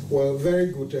 Well,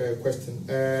 very good question.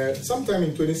 Sometime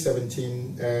in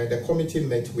 2017, the committee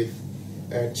met with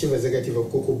Chief Executive of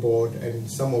Cocoa Board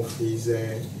and some of his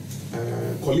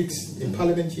colleagues in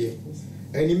Parliament here.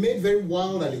 And he made very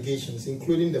wild allegations,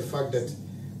 including the fact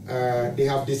that they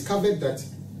have discovered that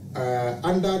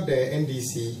under the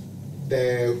NDC,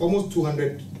 the almost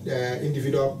 200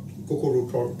 individual Cocoa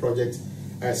Road projects,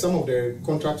 some of the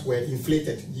contracts were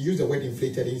inflated. He used the word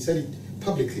inflated, he said it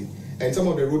publicly. And some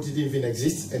of the roads didn't even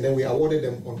exist, and then we awarded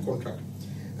them on contract.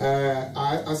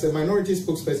 As a minority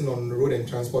spokesperson on road and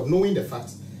transport, knowing the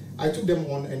facts, I took them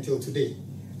on until today.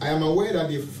 I am aware that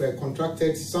they've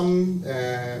contracted some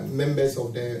members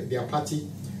of their party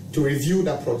to review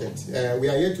that project. We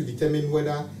are yet to determine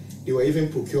whether they were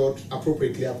even procured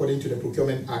appropriately according to the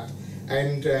Procurement Act,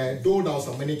 and doled out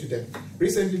some money to them.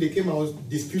 Recently, they came out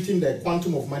disputing the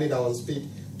quantum of money that was paid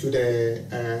to the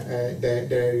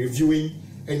reviewing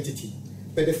entity.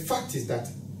 But the fact is that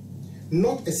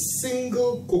not a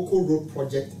single Cocoa Road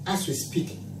project, as we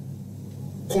speak,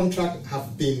 contract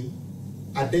have been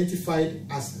identified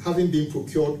as having been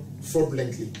procured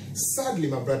fraudulently. Sadly,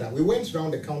 my brother, we went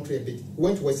around the country a bit,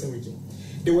 went to Western region.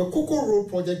 There were Cocoa Road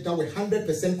projects that were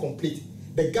 100% complete.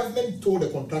 The government told the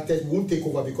contractors we won't take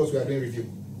over because we are doing review.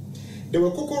 There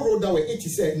were Cocoa Road that were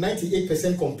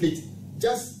 98% complete.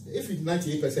 Just, if it's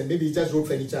 98%, maybe it's just road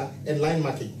furniture and line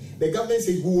marking. The government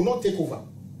said we will not take over.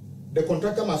 The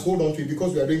contractor must hold on to it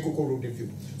because we are doing Cocoa Road review.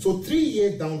 So 3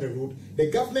 years down the road, the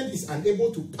government is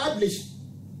unable to publish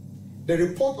the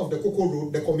report of the Cocoa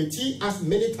Road. The committee asked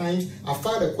many times, I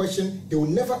filed a question, they will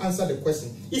never answer the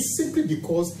question. It's simply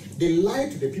because they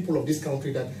lied to the people of this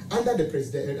country that under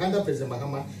President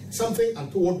Mahama, something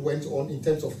untoward went on in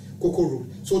terms of Cocoa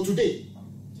Road. So today,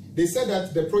 they said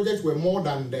that the projects were more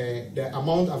than the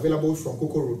amount available from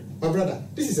Cocoa Road. My brother,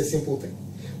 this is a simple thing.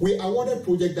 We awarded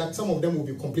projects that some of them will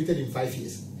be completed in 5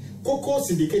 years. cocoa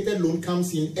syndicated loan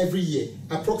comes in every year,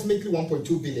 approximately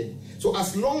 1.2 billion. So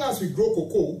as long as we grow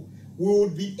cocoa, we will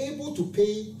be able to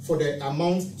pay for the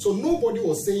amount. So nobody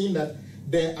was saying that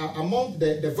the amount,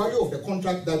 the value of the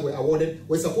contract that were awarded,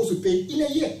 we're supposed to pay in a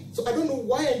year. So I don't know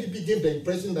why NDP gave the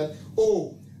impression that,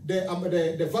 oh,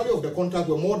 the value of the contract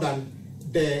were more than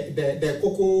the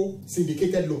cocoa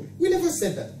syndicated loan. We never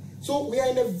said that. So we are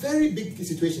in a very big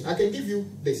situation. I can give you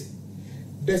this.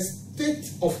 The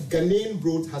state of Ghanaian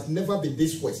roads has never been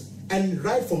this worse. And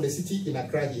right from the city in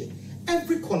Accra here,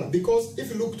 every corner, because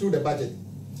if you look through the budget,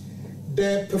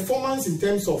 the performance in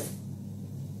terms of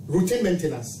routine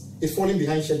maintenance is falling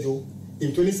behind schedule. In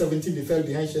 2017, they fell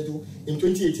behind schedule. In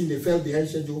 2018, they fell behind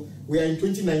schedule. We are in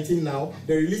 2019 now.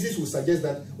 The releases will suggest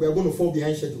that we are going to fall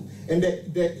behind schedule. And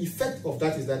the effect of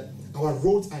that is that our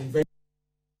roads are in very...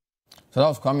 So that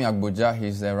was Kwame Agbodza.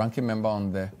 He's a ranking member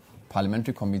on the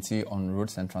Parliamentary Committee on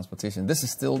Roads and Transportation. This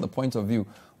is still the point of view.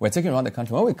 We're taking around the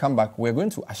country. When we come back, we're going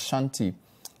to Ashanti,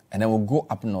 and then we'll go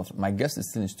up north. My guest is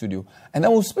still in studio. And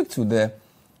then we'll speak to the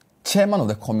chairman of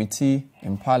the committee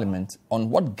in Parliament on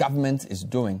what government is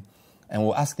doing. And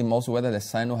we'll ask him also whether the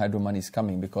Sino-Hydro money is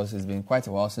coming, because it's been quite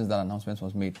a while since that announcement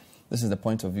was made. This is the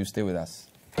point of view. Stay with us.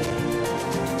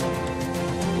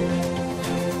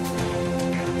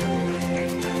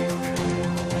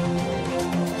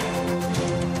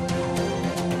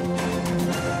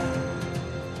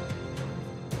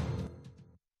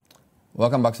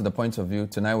 Welcome back to the point of view.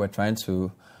 Tonight we're trying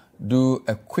to do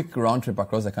a quick round trip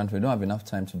across the country. We don't have enough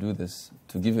time to do this,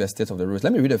 to give you a state of the roads.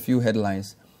 Let me read a few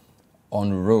headlines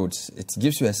on roads. It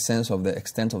gives you a sense of the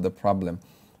extent of the problem.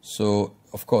 So,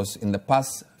 of course, in the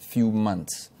past few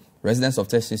months, residents of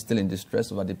Teshi still in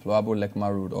distress over deplorable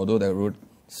Lekma Road, although the road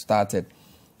started.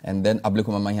 And then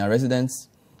Ablekumamanya residents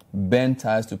burned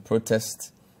tires to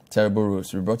protest terrible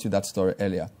roads. We brought you that story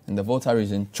earlier. In the Volta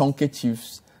region, Chonke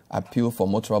chiefs appeal for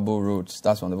motorable roads.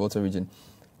 That's from the Volta region.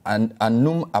 And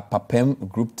Anum Apapem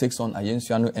group takes on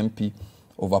Ayensuano MP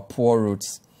over poor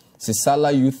roads.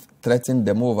 Sisala youth threaten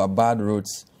demo over bad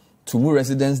roads. Tumu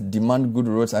residents demand good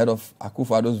roads ahead of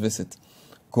Akufo-Addo's visit.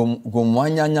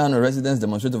 Gomwanyanyan residents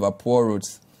demonstrate over poor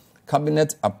roads.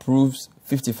 Cabinet approves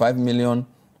 €55 million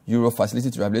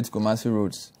facility to rehabilitate Kumasi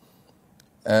roads.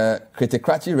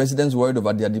 Kretekrachi residents worried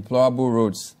over their deplorable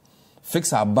roads.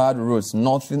 Fix our bad roads.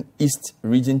 Northern East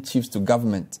region chiefs to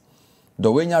government.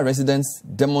 Dowenya residents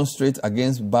demonstrate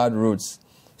against bad roads.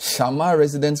 Shama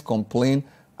residents complain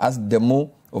as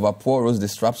demo over poor roads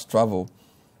disrupts travel.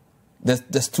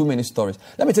 There's too many stories.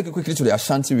 Let me take you quickly to the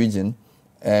Ashanti region,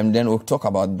 and then we'll talk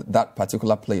about that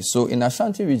particular place. So in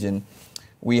Ashanti region,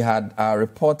 we had our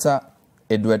reporter,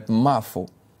 Edward Mafo,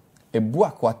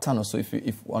 Ebuakwatano. So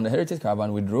if on the Heritage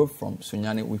Caravan, we drove from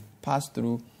Sunyani, we passed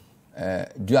through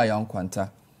Duayan Kwanta,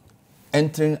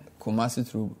 entering Kumasi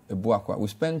through Ebuakwa. We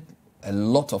spent a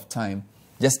lot of time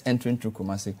just entering through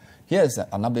Kumasi. Here's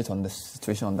an update on the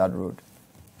situation on that road.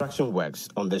 Construction works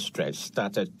on this stretch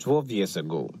started 12 years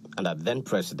ago under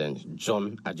then-President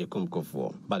John Agyekum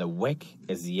Kufuor, but the work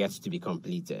is yet to be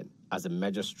completed as a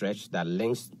major stretch that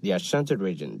links the Ashanti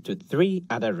region to 3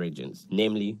 other regions,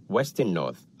 namely Western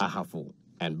North, Ahafo,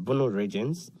 and Bono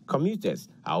regions. Commuters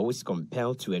are always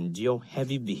compelled to endure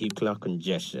heavy vehicular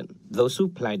congestion. Those who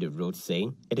ply the road say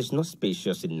it is not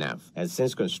spacious enough, and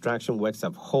since construction works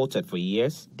have halted for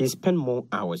years, they spend more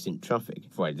hours in traffic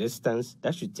for a distance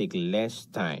that should take less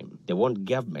time. They want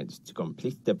government to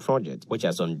complete the project, which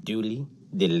has unduly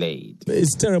delayed.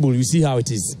 It's terrible. You see how it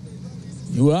is.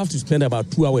 You will have to spend about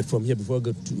 2 hours from here before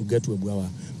you get to Ebuawa.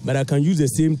 But I can use the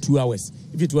same 2 hours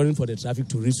if it weren't for the traffic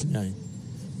to reach Sunyani.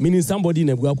 Meaning somebody in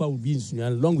Ebuakwa will be in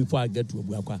Sunyani long before I get to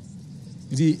Ebuakwa.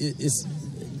 You see,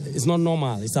 it's not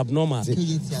normal. It's abnormal.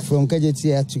 From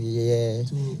KJT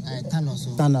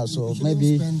to Tana, so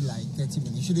maybe spend like 30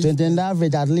 minutes. 20 on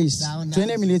average at least.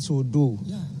 20 minutes will do.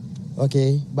 Yeah.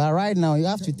 Okay, but right now you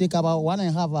have to take about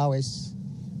 1.5 hours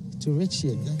to reach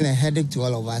here. It's a headache to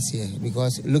all of us here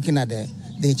because looking at the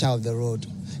nature of the road,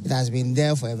 it has been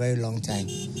there for a very long time.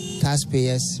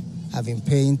 Taxpayers have been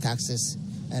paying taxes,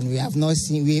 and we have not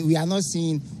seen. We are not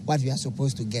seeing what we are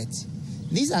supposed to get.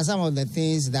 These are some of the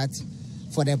things that,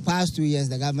 for the past 2 years,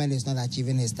 the government is not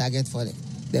achieving its target for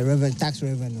the tax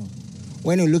revenue.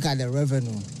 When you look at the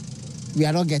revenue, we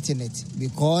are not getting it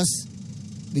because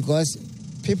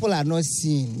people are not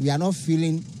seeing. We are not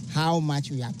feeling how much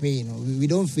we are paying. We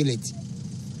don't feel it.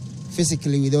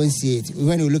 Physically, we don't see it.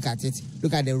 When you look at it,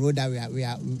 look at the road that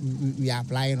we are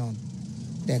applying on.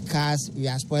 The cars, we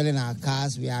are spoiling our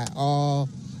cars. We are all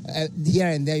here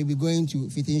and there. You'll be going to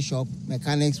fitting shop.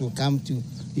 Mechanics will come to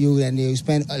you and they will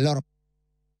spend a lot of.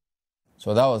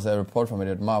 So that was a report from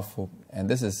Edward Mafo, and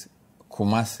this is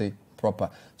Kumasi proper.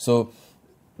 So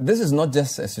this is not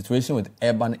just a situation with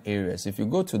urban areas. If you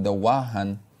go to the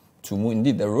Wahan Tumu,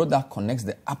 indeed, the road that connects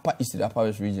the Upper East to the Upper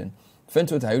West region,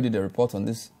 Fento Tayo did a report on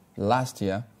this last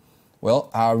year.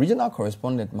 Well, our regional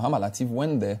correspondent, Mahama Latif,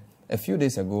 went there a few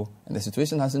days ago, and the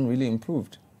situation hasn't really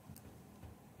improved.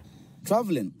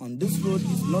 Traveling on this road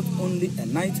is not only a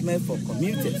nightmare for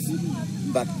commuters,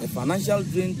 but a financial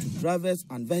drain to drivers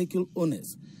and vehicle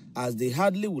owners, as they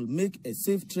hardly will make a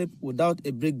safe trip without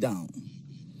a breakdown.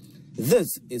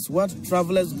 This is what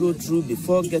travelers go through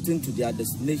before getting to their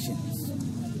destinations.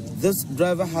 This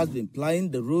driver has been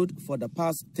plying the road for the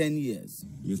past 10 years.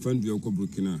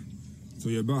 So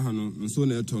Hano, and so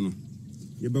Netono.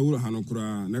 Hano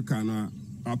Kura, Nakana,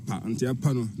 Apa, and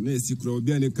Tiapano, Nesikro,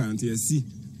 Biani Kanti, see,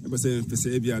 ever saying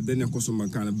Fesabia, then a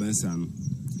Kosomakana Bensan.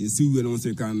 You see, we don't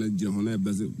say Kana, Johone,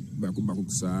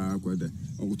 Bakubakusa, Quade,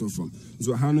 from.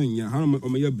 So Hano, Hano,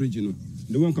 Omaya Bridgino,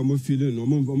 the one come of feeling, no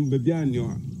more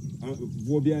Babiano,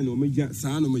 Vobiano, Maja,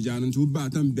 Sano Majan, and two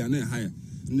Batam Biane higher.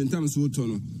 And then time so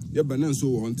tono, your banan so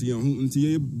on to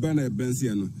your banner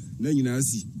Bensiano, then you know,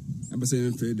 see. I'm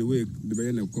saying the way the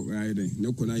Bayana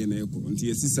no Konaya until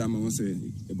your sister wants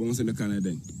a bones in the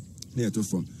Canada. Near to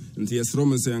form. Until your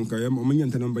Romans and Kayam,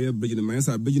 Omian Tanamba Bridging, my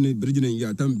answer, Bridging,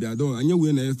 Yatam Biado, and you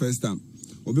win a first time.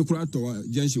 Obikrato,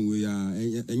 Junction, we are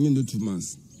in 2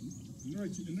 months.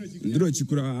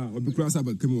 Chikura, Obikras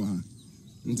about Kimua.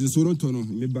 Until Sorotono,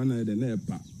 Mibana, the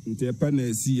Nepa, until a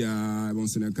panel see a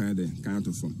once in a kind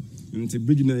of form. Until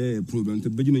bridging a problem,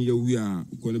 until bridging a we are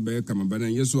going to buy a camabana,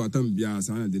 and yes, so I don't be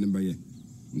as I didn't buy it.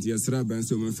 Until a strap and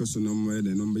so my first number,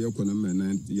 the number of Conaman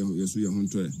and yes, we are home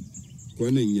to it.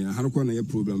 Coning, how can I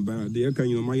problem? But the air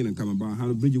you mind and come about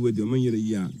how bridge with your money in a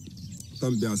year.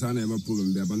 Some be as I have a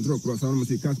problem there, but draw cross almost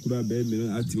a cat could have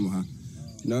been at Timoha.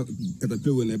 Now,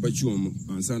 Caterpillar when I bet you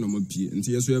on San Omopi,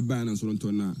 until yes, we are banned and so on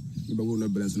to now. But we'll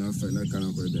not balance enough and I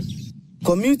cannot go there.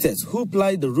 Commuters who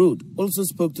ply the road also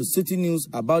spoke to Citi News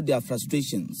about their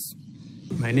frustrations.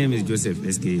 My name is Joseph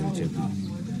S.K.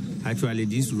 Actually,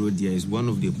 this road here is one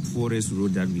of the poorest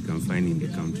roads that we can find in the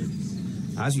country.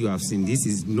 As you have seen, this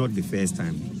is not the first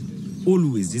time.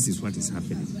 Always, this is what is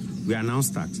happening. We are now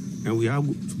stuck, and we have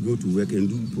to go to work and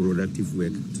do productive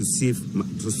work to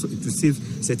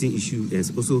save certain issues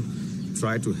and also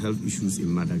try to help issues in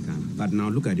Mother Ghana. But now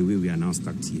look at the way we are now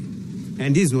stuck here.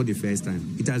 And this is not the first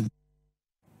time. It has.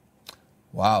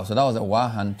 Wow, so that was a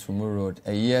Wahan Tumu Road.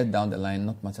 A year down the line,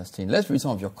 not much has changed. Let's read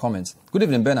some of your comments. Good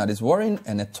evening, Bernard. It's worrying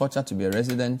and a torture to be a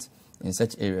resident in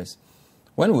such areas.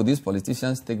 When will these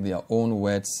politicians take their own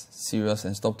words serious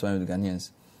and stop toying with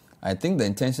Ghanaians? I think the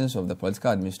intentions of the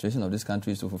political administration of this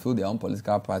country is to fulfill their own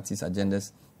political parties'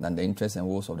 agendas than the interests and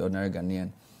woes of the ordinary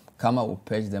Ghanaian. Karma will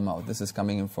purge them out. This is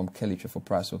coming in from Kelly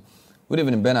Chefopraso. Good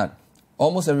evening, Bernard.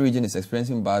 Almost every region is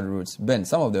experiencing bad roads. Ben,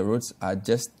 some of the roads are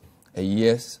just a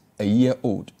year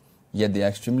old, yet they are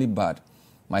extremely bad.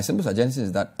 My simple suggestion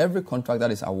is that every contract that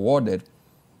is awarded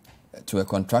to a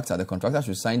contractor, the contractor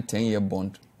should sign 10-year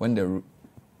bond. When the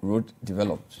road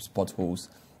develops potholes,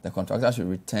 the contractor should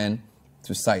return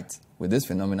to site. With this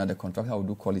phenomenon, the contractor will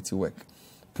do quality work.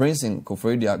 Prince in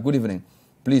Koforidia, good evening.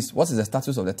 Please, what is the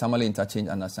status of the Tamale interchange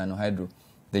under Sino Hydro?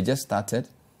 They just started.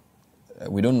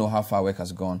 We don't know how far work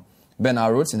has gone. Ben,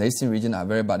 our roads in the eastern region are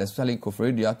very bad, especially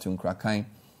Koforidia to Nkrakai,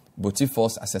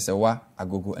 Botifos, Asesewa,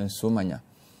 Agogo, and Somanya.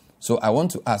 So I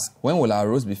want to ask, when will our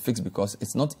roads be fixed? Because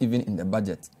it's not even in the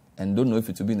budget, and don't know if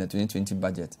it will be in the 2020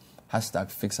 budget.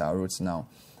 Hashtag fix our roads now.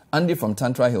 Andy from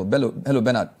Tantra Hill. Hello,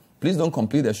 Bernard. Please don't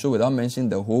complete the show without mentioning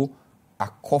the whole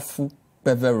Akofu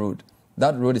Peve Road.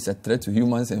 That road is a threat to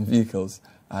humans and vehicles.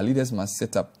 Our leaders must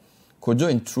set up. Kojo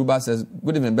in Truba says,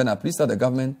 good evening, Bernard. Please tell the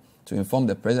government to inform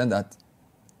the president that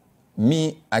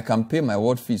I can pay my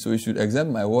ward fee, so you should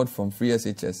exempt my ward from free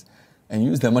SHS and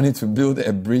use the money to build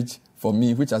a bridge for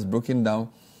me, which has broken down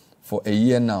for a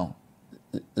year now.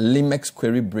 Limex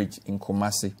Quarry Bridge in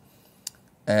Kumasi.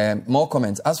 More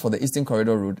comments. As for the Eastern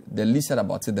Corridor Road, the least said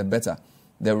about it, the better.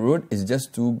 The road is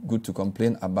just too good to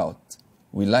complain about.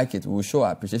 We like it. We will show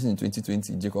our appreciation in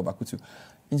 2020. Jacob Akutu.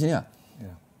 Engineer,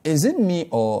 is it me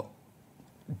or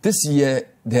this year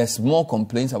there's more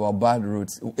complaints about bad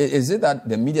roads? Is it that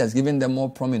the media has given them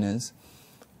more prominence,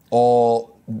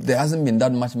 or there hasn't been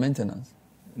that much maintenance?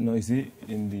 No, you see,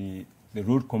 in the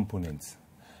road components,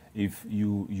 if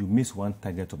you miss one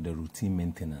target of the routine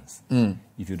maintenance,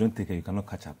 if you don't take it, you cannot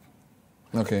catch up.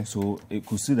 Okay. So you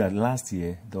could see that last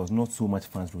year, there was not so much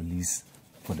funds released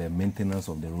for the maintenance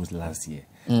of the roads last year.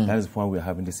 That is why we're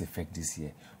having this effect this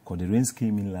year. Because the rains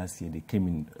came in last year, they came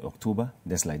in October,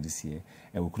 just like this year,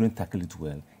 and we couldn't tackle it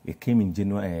well. It came in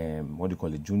January,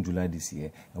 June, July this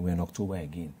year, and we're in October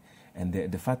again. And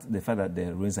the fact that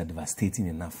the rains are devastating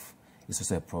enough is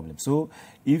also a problem. So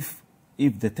if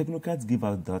the technocrats give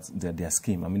out their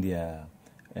scheme, I mean their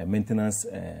maintenance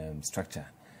structure,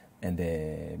 and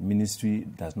the ministry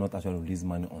does not actually release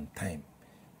money on time,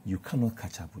 you cannot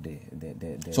catch up with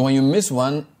the So when you miss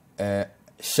one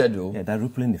schedule... Yeah, there are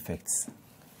rippling effects.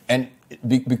 And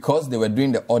because they were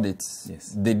doing the audits,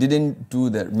 yes, they didn't do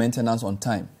the maintenance on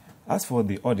time. As for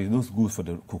the audit, those goods for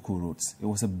the cocoa roads, it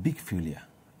was a big failure.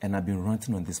 And I've been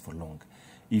ranting on this for long.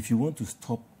 If you want to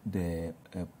stop the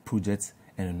project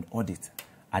and an audit,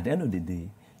 at the end of the day,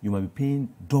 you might be paying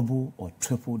double or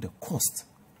triple the cost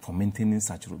for maintaining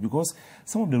such road, because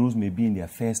some of the roads may be in their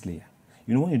first layer.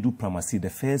 You know, when you do primacy, the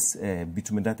first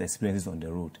bitumen that experiences on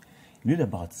the road, you need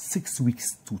about 6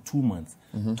 weeks to 2 months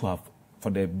to have,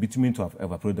 for the bitumen to have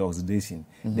evaporated the oxidation.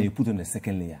 Then you put on the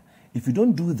second layer. If you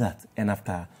don't do that, and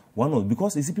after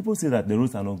because you see, people say that the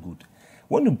roads are not good.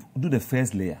 When you do the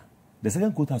first layer, the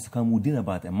second coat has to come within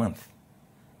about a month,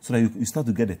 so that you start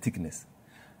to get the thickness.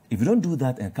 If you don't do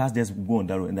that and cars just go on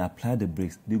that road and they apply the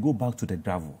brakes, they go back to the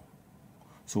gravel.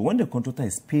 So when the contractor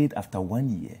is paid after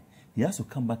 1 year, he has to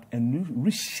come back and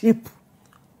reshape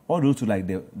all the way to like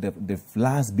the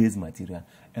last base material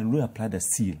and reapply the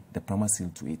seal, the primer seal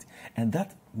to it. And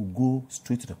that will go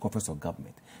straight to the coffers of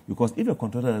government. Because if a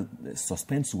contractor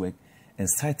suspends work and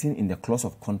citing in the clause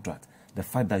of contract the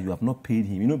fact that you have not paid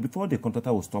him, you know, before the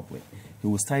contractor will stop work, he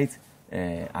will cite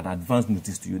an advance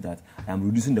notice to you that I am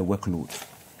reducing the workload.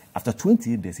 After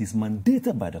 28 days, he's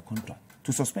mandated by the contract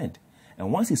to suspend.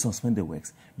 And once he suspends the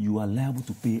works, you are liable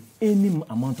to pay any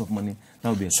amount of money that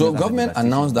will be. So government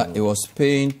announced that it was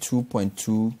paying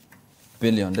 2.2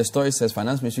 billion. The story says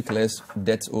Finance Ministry clears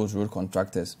debts owed road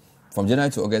contractors. From January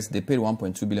to August, they paid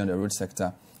 1.2 billion in the road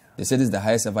sector. They said this is the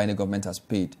highest ever any government has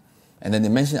paid. And then they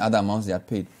mentioned other amounts they had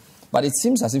paid. But it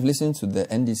seems as if, listening to the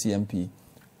NDC MP,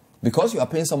 because you are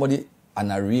paying somebody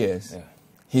an arrears,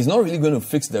 he's not really going to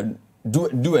fix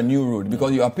do a new road,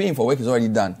 because you are paying for work is already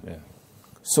done. Yeah.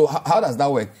 So how does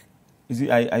that work? You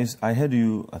see, I heard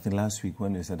you, I think last week,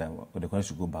 when you said that the contractor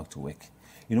should go back to work.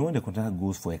 You know, when the contractor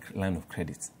goes for a line of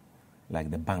credit, like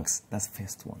the banks, that's the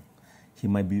first one. He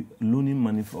might be loaning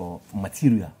money for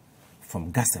material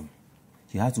from Gassem.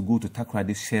 He has to go to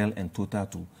Takrady, Shell, and Total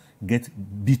to get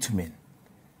bitumen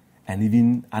and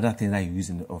even other things that he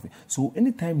uses in the office. So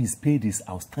anytime he's paid his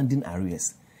outstanding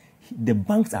arrears, the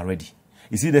banks are ready.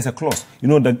 You see, there's a clause. You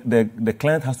know, the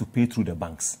client has to pay through the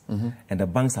banks, and the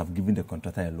banks have given the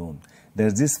contractor a loan.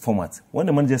 There's this format. When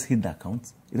the money just hit the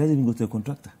account, it doesn't even go to the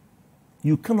contractor.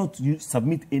 You cannot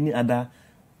submit any other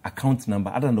account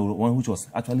number other than the one which was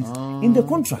actually in the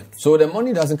contract. So the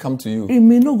money doesn't come to you. It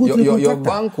may not go to the contractor. Your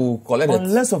bank will collect it.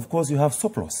 Unless, of course, you have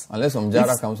surplus. Unless some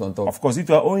Jara comes on top. Of course, if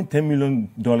you are owing $10 million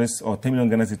or 10 million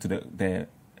Ghana to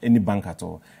any bank at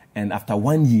all, and after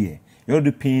 1 year, you're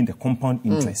already paying the compound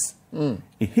interest.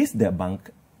 It hits their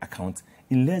bank account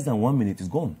in less than 1 minute. It's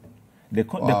gone.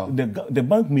 The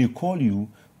bank may call you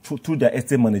through their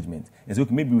estate management and say,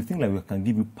 okay, maybe we think like we can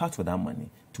give you part of that money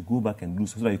to go back and do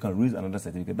so that you can raise another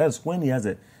certificate. That's when he has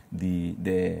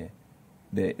the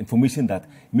information that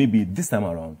maybe this time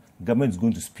around government is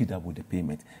going to speed up with the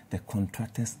payment. The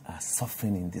contractors are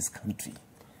suffering in this country.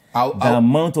 The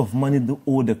amount of money they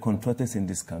owe the contractors in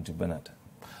this country, Bernard.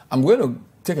 I'm going to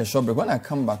take a short break. When I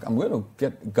come back, I'm going to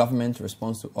get government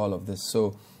response to all of this.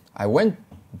 So I went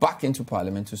back into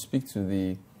Parliament to speak to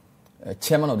the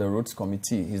chairman of the Roads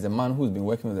Committee. He's the man who's been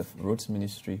working with the Roads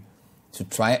Ministry to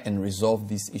try and resolve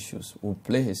these issues. We'll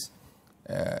play his,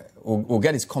 we'll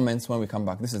get his comments when we come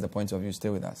back. This is The Point of View. Stay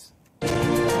with us.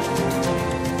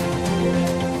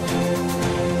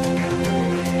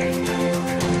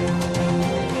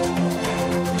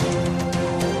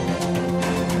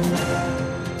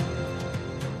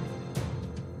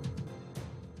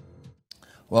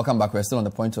 Welcome back. We're still on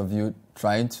The Point of View,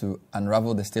 trying to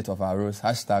unravel the state of our roads.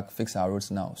 Hashtag fix our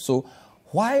roads now. So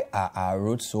why are our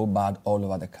roads so bad all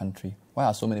over the country? Why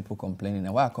are so many people complaining?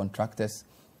 And why are contractors,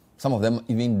 some of them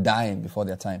even dying before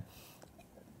their time?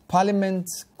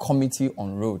 Parliament's Committee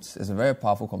on Roads is a very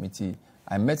powerful committee.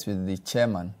 I met with the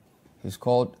chairman. He's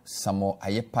called Samuel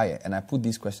Ayeh-Paye, and I put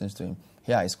these questions to him.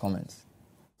 Here are his comments.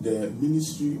 The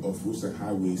Ministry of Roads and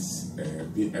Highways,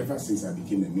 ever since I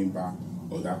became a member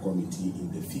of that committee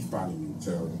in the 5th Parliament,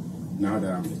 now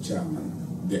that I'm the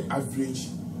chairman, the average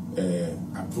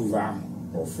approval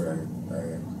of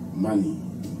money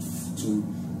to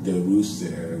the Roads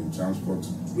and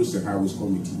Highways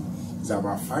Committee is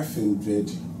about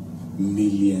 500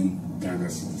 million Ghana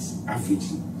cedis,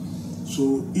 averaging.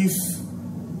 So if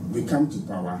we come to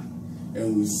power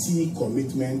and we see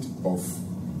commitment of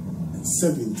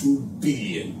 17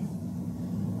 billion,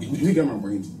 Did you get my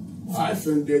point?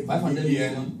 500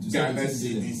 million Ghana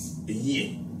cedis a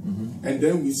year. And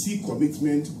then we see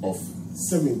commitment of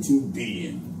 17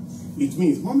 billion. It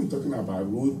means when we're talking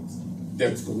about road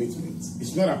debt commitment,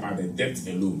 it's not about the debt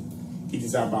alone. It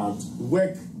is about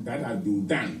work that has been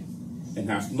done and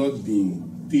has not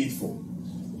been paid for,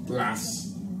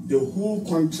 plus the whole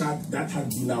contract that has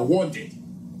been awarded,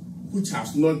 which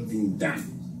has not been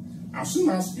done. As soon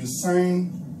as you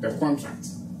sign the contract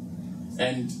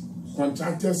and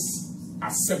contractors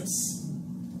accept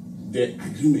the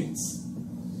agreements,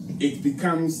 it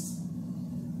becomes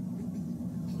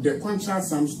the contract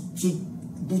sums to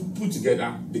put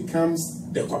together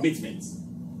becomes the commitment.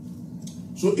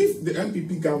 So if the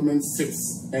MPP government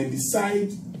sits and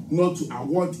decide not to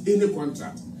award any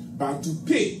contract, but to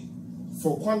pay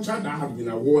for contract that has been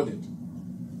awarded,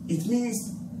 it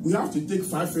means we have to take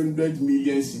 500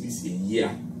 million cedis a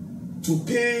year to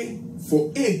pay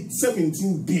for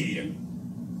 17 billion,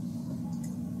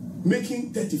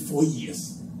 making 34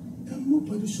 years. And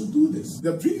nobody should do this.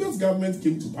 The previous government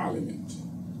came to Parliament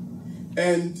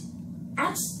and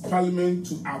asked Parliament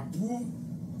to approve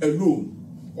a loan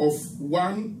of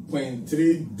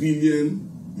 $1.3 billion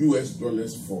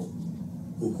for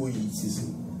cocoa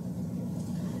season.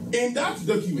 In that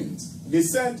document, they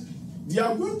said they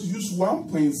are going to use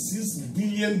 1.6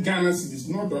 billion Ghana cedis,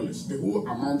 not dollars. The whole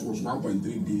amount was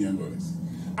 $1.3 billion.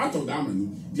 Out of that money,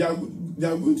 they are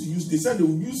going to use, they said they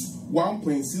will use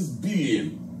 1.6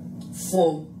 billion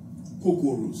for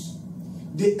cocoa rows.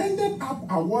 They ended up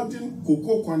awarding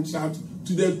cocoa contract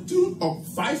to the tune of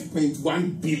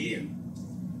 5.1 billion.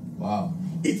 Wow.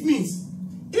 It means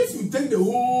if you take the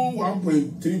whole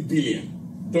 $1.3 billion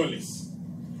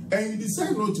and you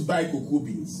decide not to buy cocoa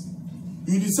beans,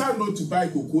 you decide not to buy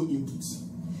cocoa inputs,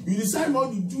 you decide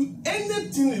not to do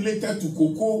anything related to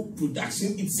cocoa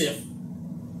production itself,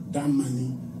 that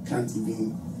money can't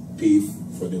even pay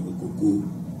for the cocoa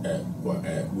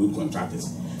road contractors.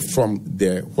 From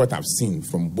what I've seen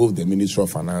from both the Ministry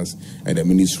of Finance and the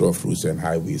Ministry of Roads and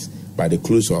Highways, by the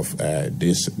close of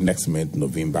this next month,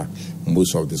 November,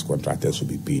 most of these contractors will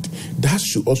be paid. That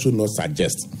should also not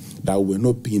suggest that we're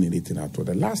not paying anything at all.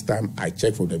 The last time I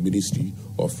checked from the Ministry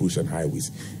of Roads and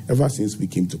Highways, ever since we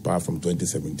came to power from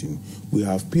 2017, we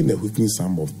have paid a whooping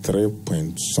sum of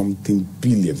 3-point-something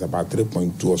billion, about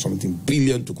 3.2 or something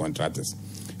billion to contractors.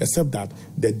 Except that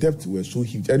the debt was so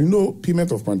huge. And you know,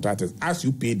 payment of contractors, as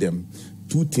you pay them,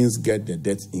 two things get the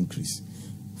debt increase.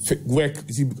 Work,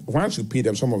 you see, once you pay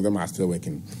them, some of them are still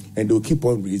working, and they'll keep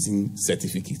on raising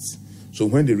certificates. So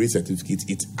when they raise certificates,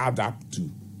 it adds up to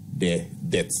their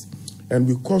debts. And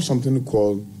we call something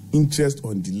called interest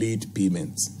on delayed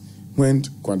payments. When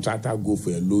contractor go for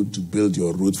a loan to build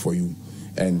your road for you,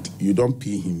 and you don't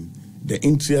pay him, the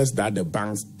interest that the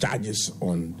bank charges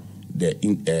on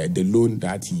the loan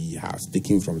that he has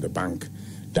taken from the bank,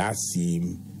 that's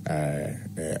him,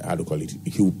 how do you call it?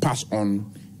 He will pass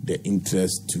on the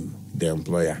interest to the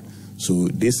employer. So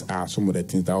these are some of the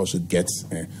things that also get.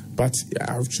 But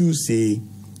I have to say,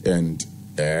 and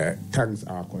thanks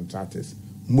our contractors,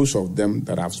 most of them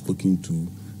that I've spoken to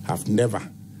have never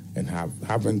and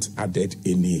haven't added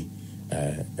any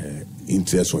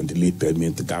interest on delayed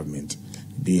payment to government.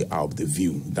 They are of the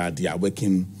view that they are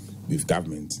working with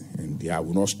government and they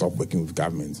will not stop working with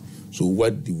government. So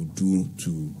what they will do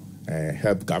to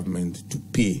help government to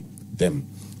pay them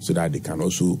so that they can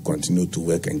also continue to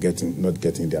work and not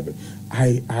getting their bill.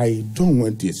 I don't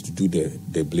want this to do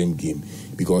the blame game,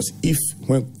 because if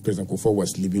when President Kufuor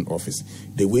was leaving office,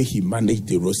 the way he managed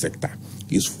the road sector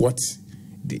is what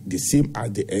the same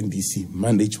as the NDC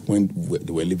managed when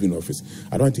they were leaving office.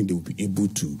 I don't think they will be able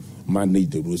to manage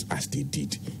the roads as they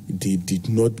did. They did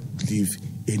not leave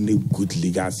any good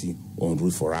legacy on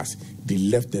road for us. They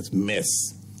left us mess.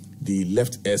 They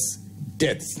left us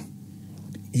debt.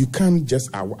 You can't just.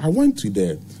 I went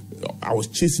to I was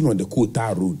chasing on the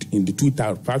Kota Road in the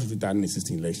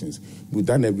 2016 elections. We've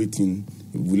done everything.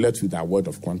 We left with the award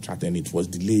of contract and it was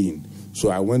delaying. So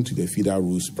I went to the feeder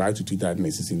roads prior to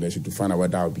 2016 election to find out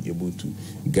whether I would be able to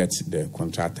get the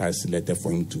contractor's letter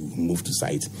for him to move to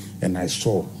site. And I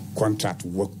saw contract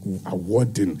work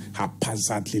awarding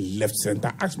haphazardly left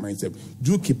center. I asked myself,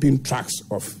 do you keeping tracks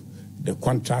of the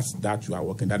contracts that you are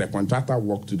working, that the contractor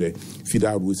walked to the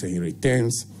feeder roads and he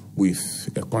returns with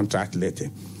a contract letter?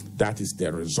 That is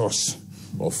the resource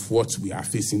of what we are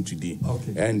facing today.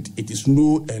 Okay. And it is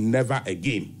no and never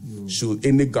again should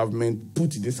any government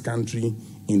put this country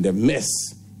in the mess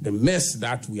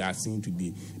that we are seeing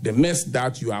today, the mess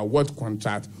that you award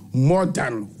contract more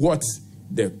than what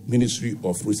the Ministry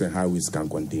of Roads and Highways can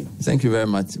contain. Thank you very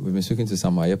much. We've been speaking to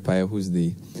Ayeh-Paye, who's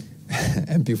the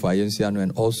MP for Ayeh-Paye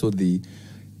and also the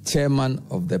chairman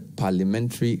of the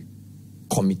Parliamentary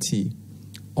Committee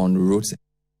on Roads.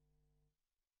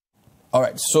 All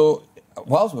right, so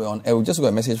whilst we're on air, we just got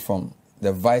a message from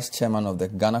the vice chairman of the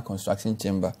Ghana Construction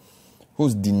Chamber,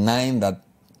 who's denying that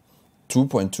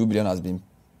 2.2 billion has been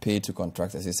paid to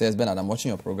contractors. He says, Bernard, I'm watching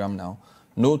your program now.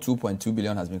 No 2.2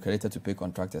 billion has been credited to pay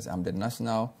contractors. I'm the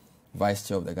national vice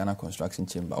chair of the Ghana Construction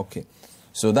Chamber. Okay.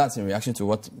 So that's in reaction to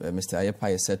what Mr.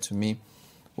 Ayeh-Paye said to me.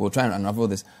 We'll try and unravel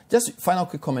this. Just final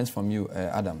quick comments from you,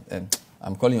 Adam.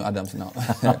 I'm calling you Adams now.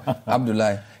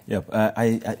 Abdulai.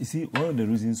 Yep. You see, one of the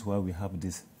reasons why we have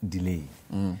this delay,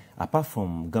 apart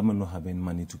from government not having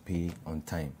money to pay on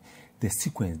time, the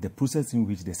sequence, the process in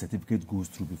which the certificate goes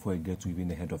through before it gets to even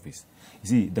the head office. You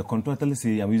see, the contractor, let's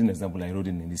say, I'm using an example like road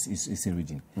in this Eastern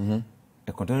region.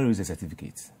 A contractor receives a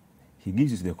certificate. He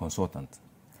gives it to the consultant.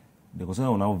 The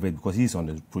consultant will now vet, because he is on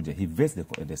the project, he vets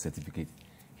the certificate.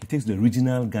 He takes the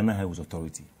regional Ghana Highways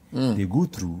Authority. They go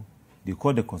through, they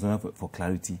call the consultant for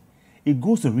clarity. It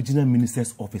goes to the regional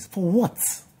minister's office. For what?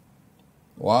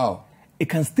 Wow. It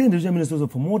can stay in the regional minister's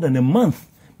office for more than a month.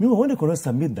 Meanwhile, when the contractor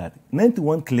submit that,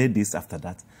 91 clear days after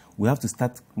that, we have to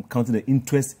start counting the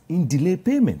interest in delay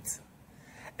payment.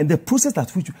 And the process at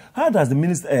which, how does the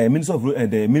minister of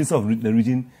the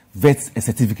region vets a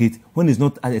certificate when he's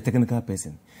not a technical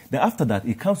person? Then after that,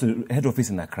 it comes to the head office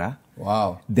in Accra.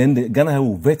 Wow. Then the Ghana Highway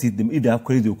will vet it. If they have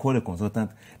queries, they will call the consultant.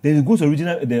 Then it goes to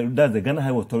that's the Ghana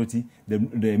Highway Authority, the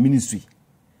ministry,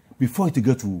 before it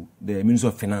gets to the Ministry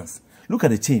of Finance. Look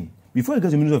at the chain. Before it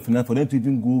gets to the Ministry of Finance, for them to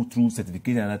even go through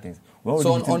certification and other things.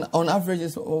 So on average,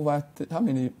 it's over how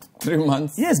many? 3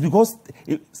 months? Yes, because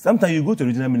sometimes you go to the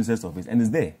regional minister's office and it's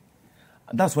there.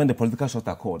 That's when the political shots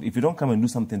are called. If you don't come and do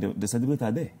something, the certificates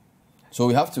are there. So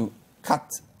we have to cut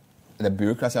the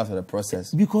bureaucracy out of the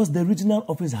process. Because the regional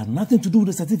office had nothing to do with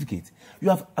the certificate. You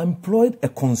have employed a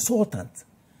consultant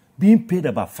being paid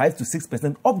about 5 to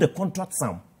 6% of the contract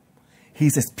sum.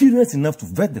 He's experienced enough to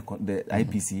vet the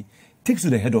IPC, takes to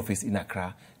the head office in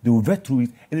Accra, they will vet through it,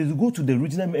 and it will go to the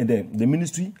regional, the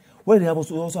ministry, where they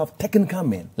also have technical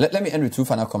men. Let me end with 2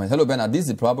 final comments. Hello, Bernard. These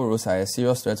deplorable roads are a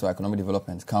serious threat to economic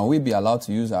development. Can we be allowed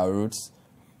to use our roads?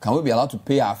 Can we be allowed to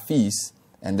pay our fees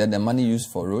and then the money used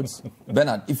for roads?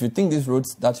 Bernard, if you think these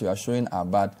roads that you are showing are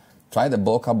bad, try the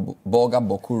Bolga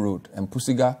Boku Road and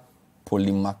Pusiga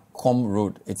Polimakom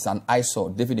Road. It's an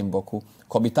eyesore. David in Boku.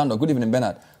 Kobitando. Good evening,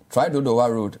 Bernard. Try Dodowa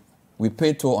Road. We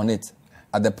pay toll on it.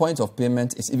 At the point of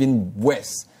payment, it's even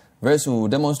worse. Very soon, we'll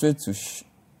demonstrate to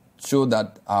show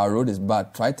that our road is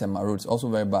bad. Try Tema Road. It's also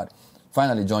very bad.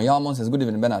 Finally, John Yalmon says, good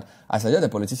evening, Bernard. I suggest the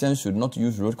politicians should not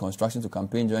use road construction to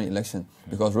campaign during election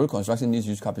because road construction needs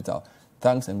huge capital.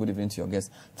 Thanks and good evening to your guests.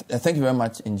 Thank you very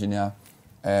much, Engineer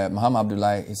Mahama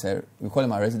Abdulai. We call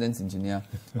him our resident engineer.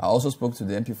 I also spoke to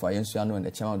the MP for Ayeh-Paye and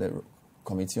the chairman of the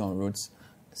Committee on Roads,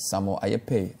 Samo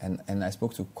Ayeh-Paye, and I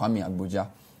spoke to Kwame Agbodza,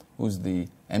 who's the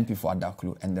MP for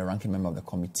Adaklu and the ranking member of the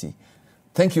committee.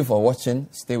 Thank you for watching.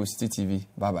 Stay with Citi TV.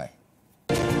 Bye-bye.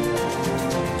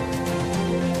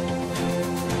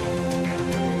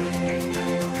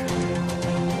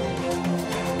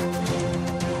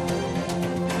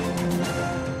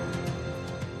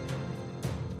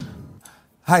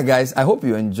 Hi guys, I hope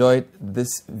you enjoyed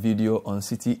this video on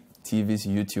Citi TV's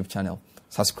YouTube channel.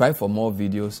 Subscribe for more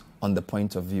videos on The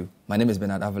Point of View. My name is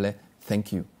Bernard Avle.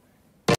 Thank you.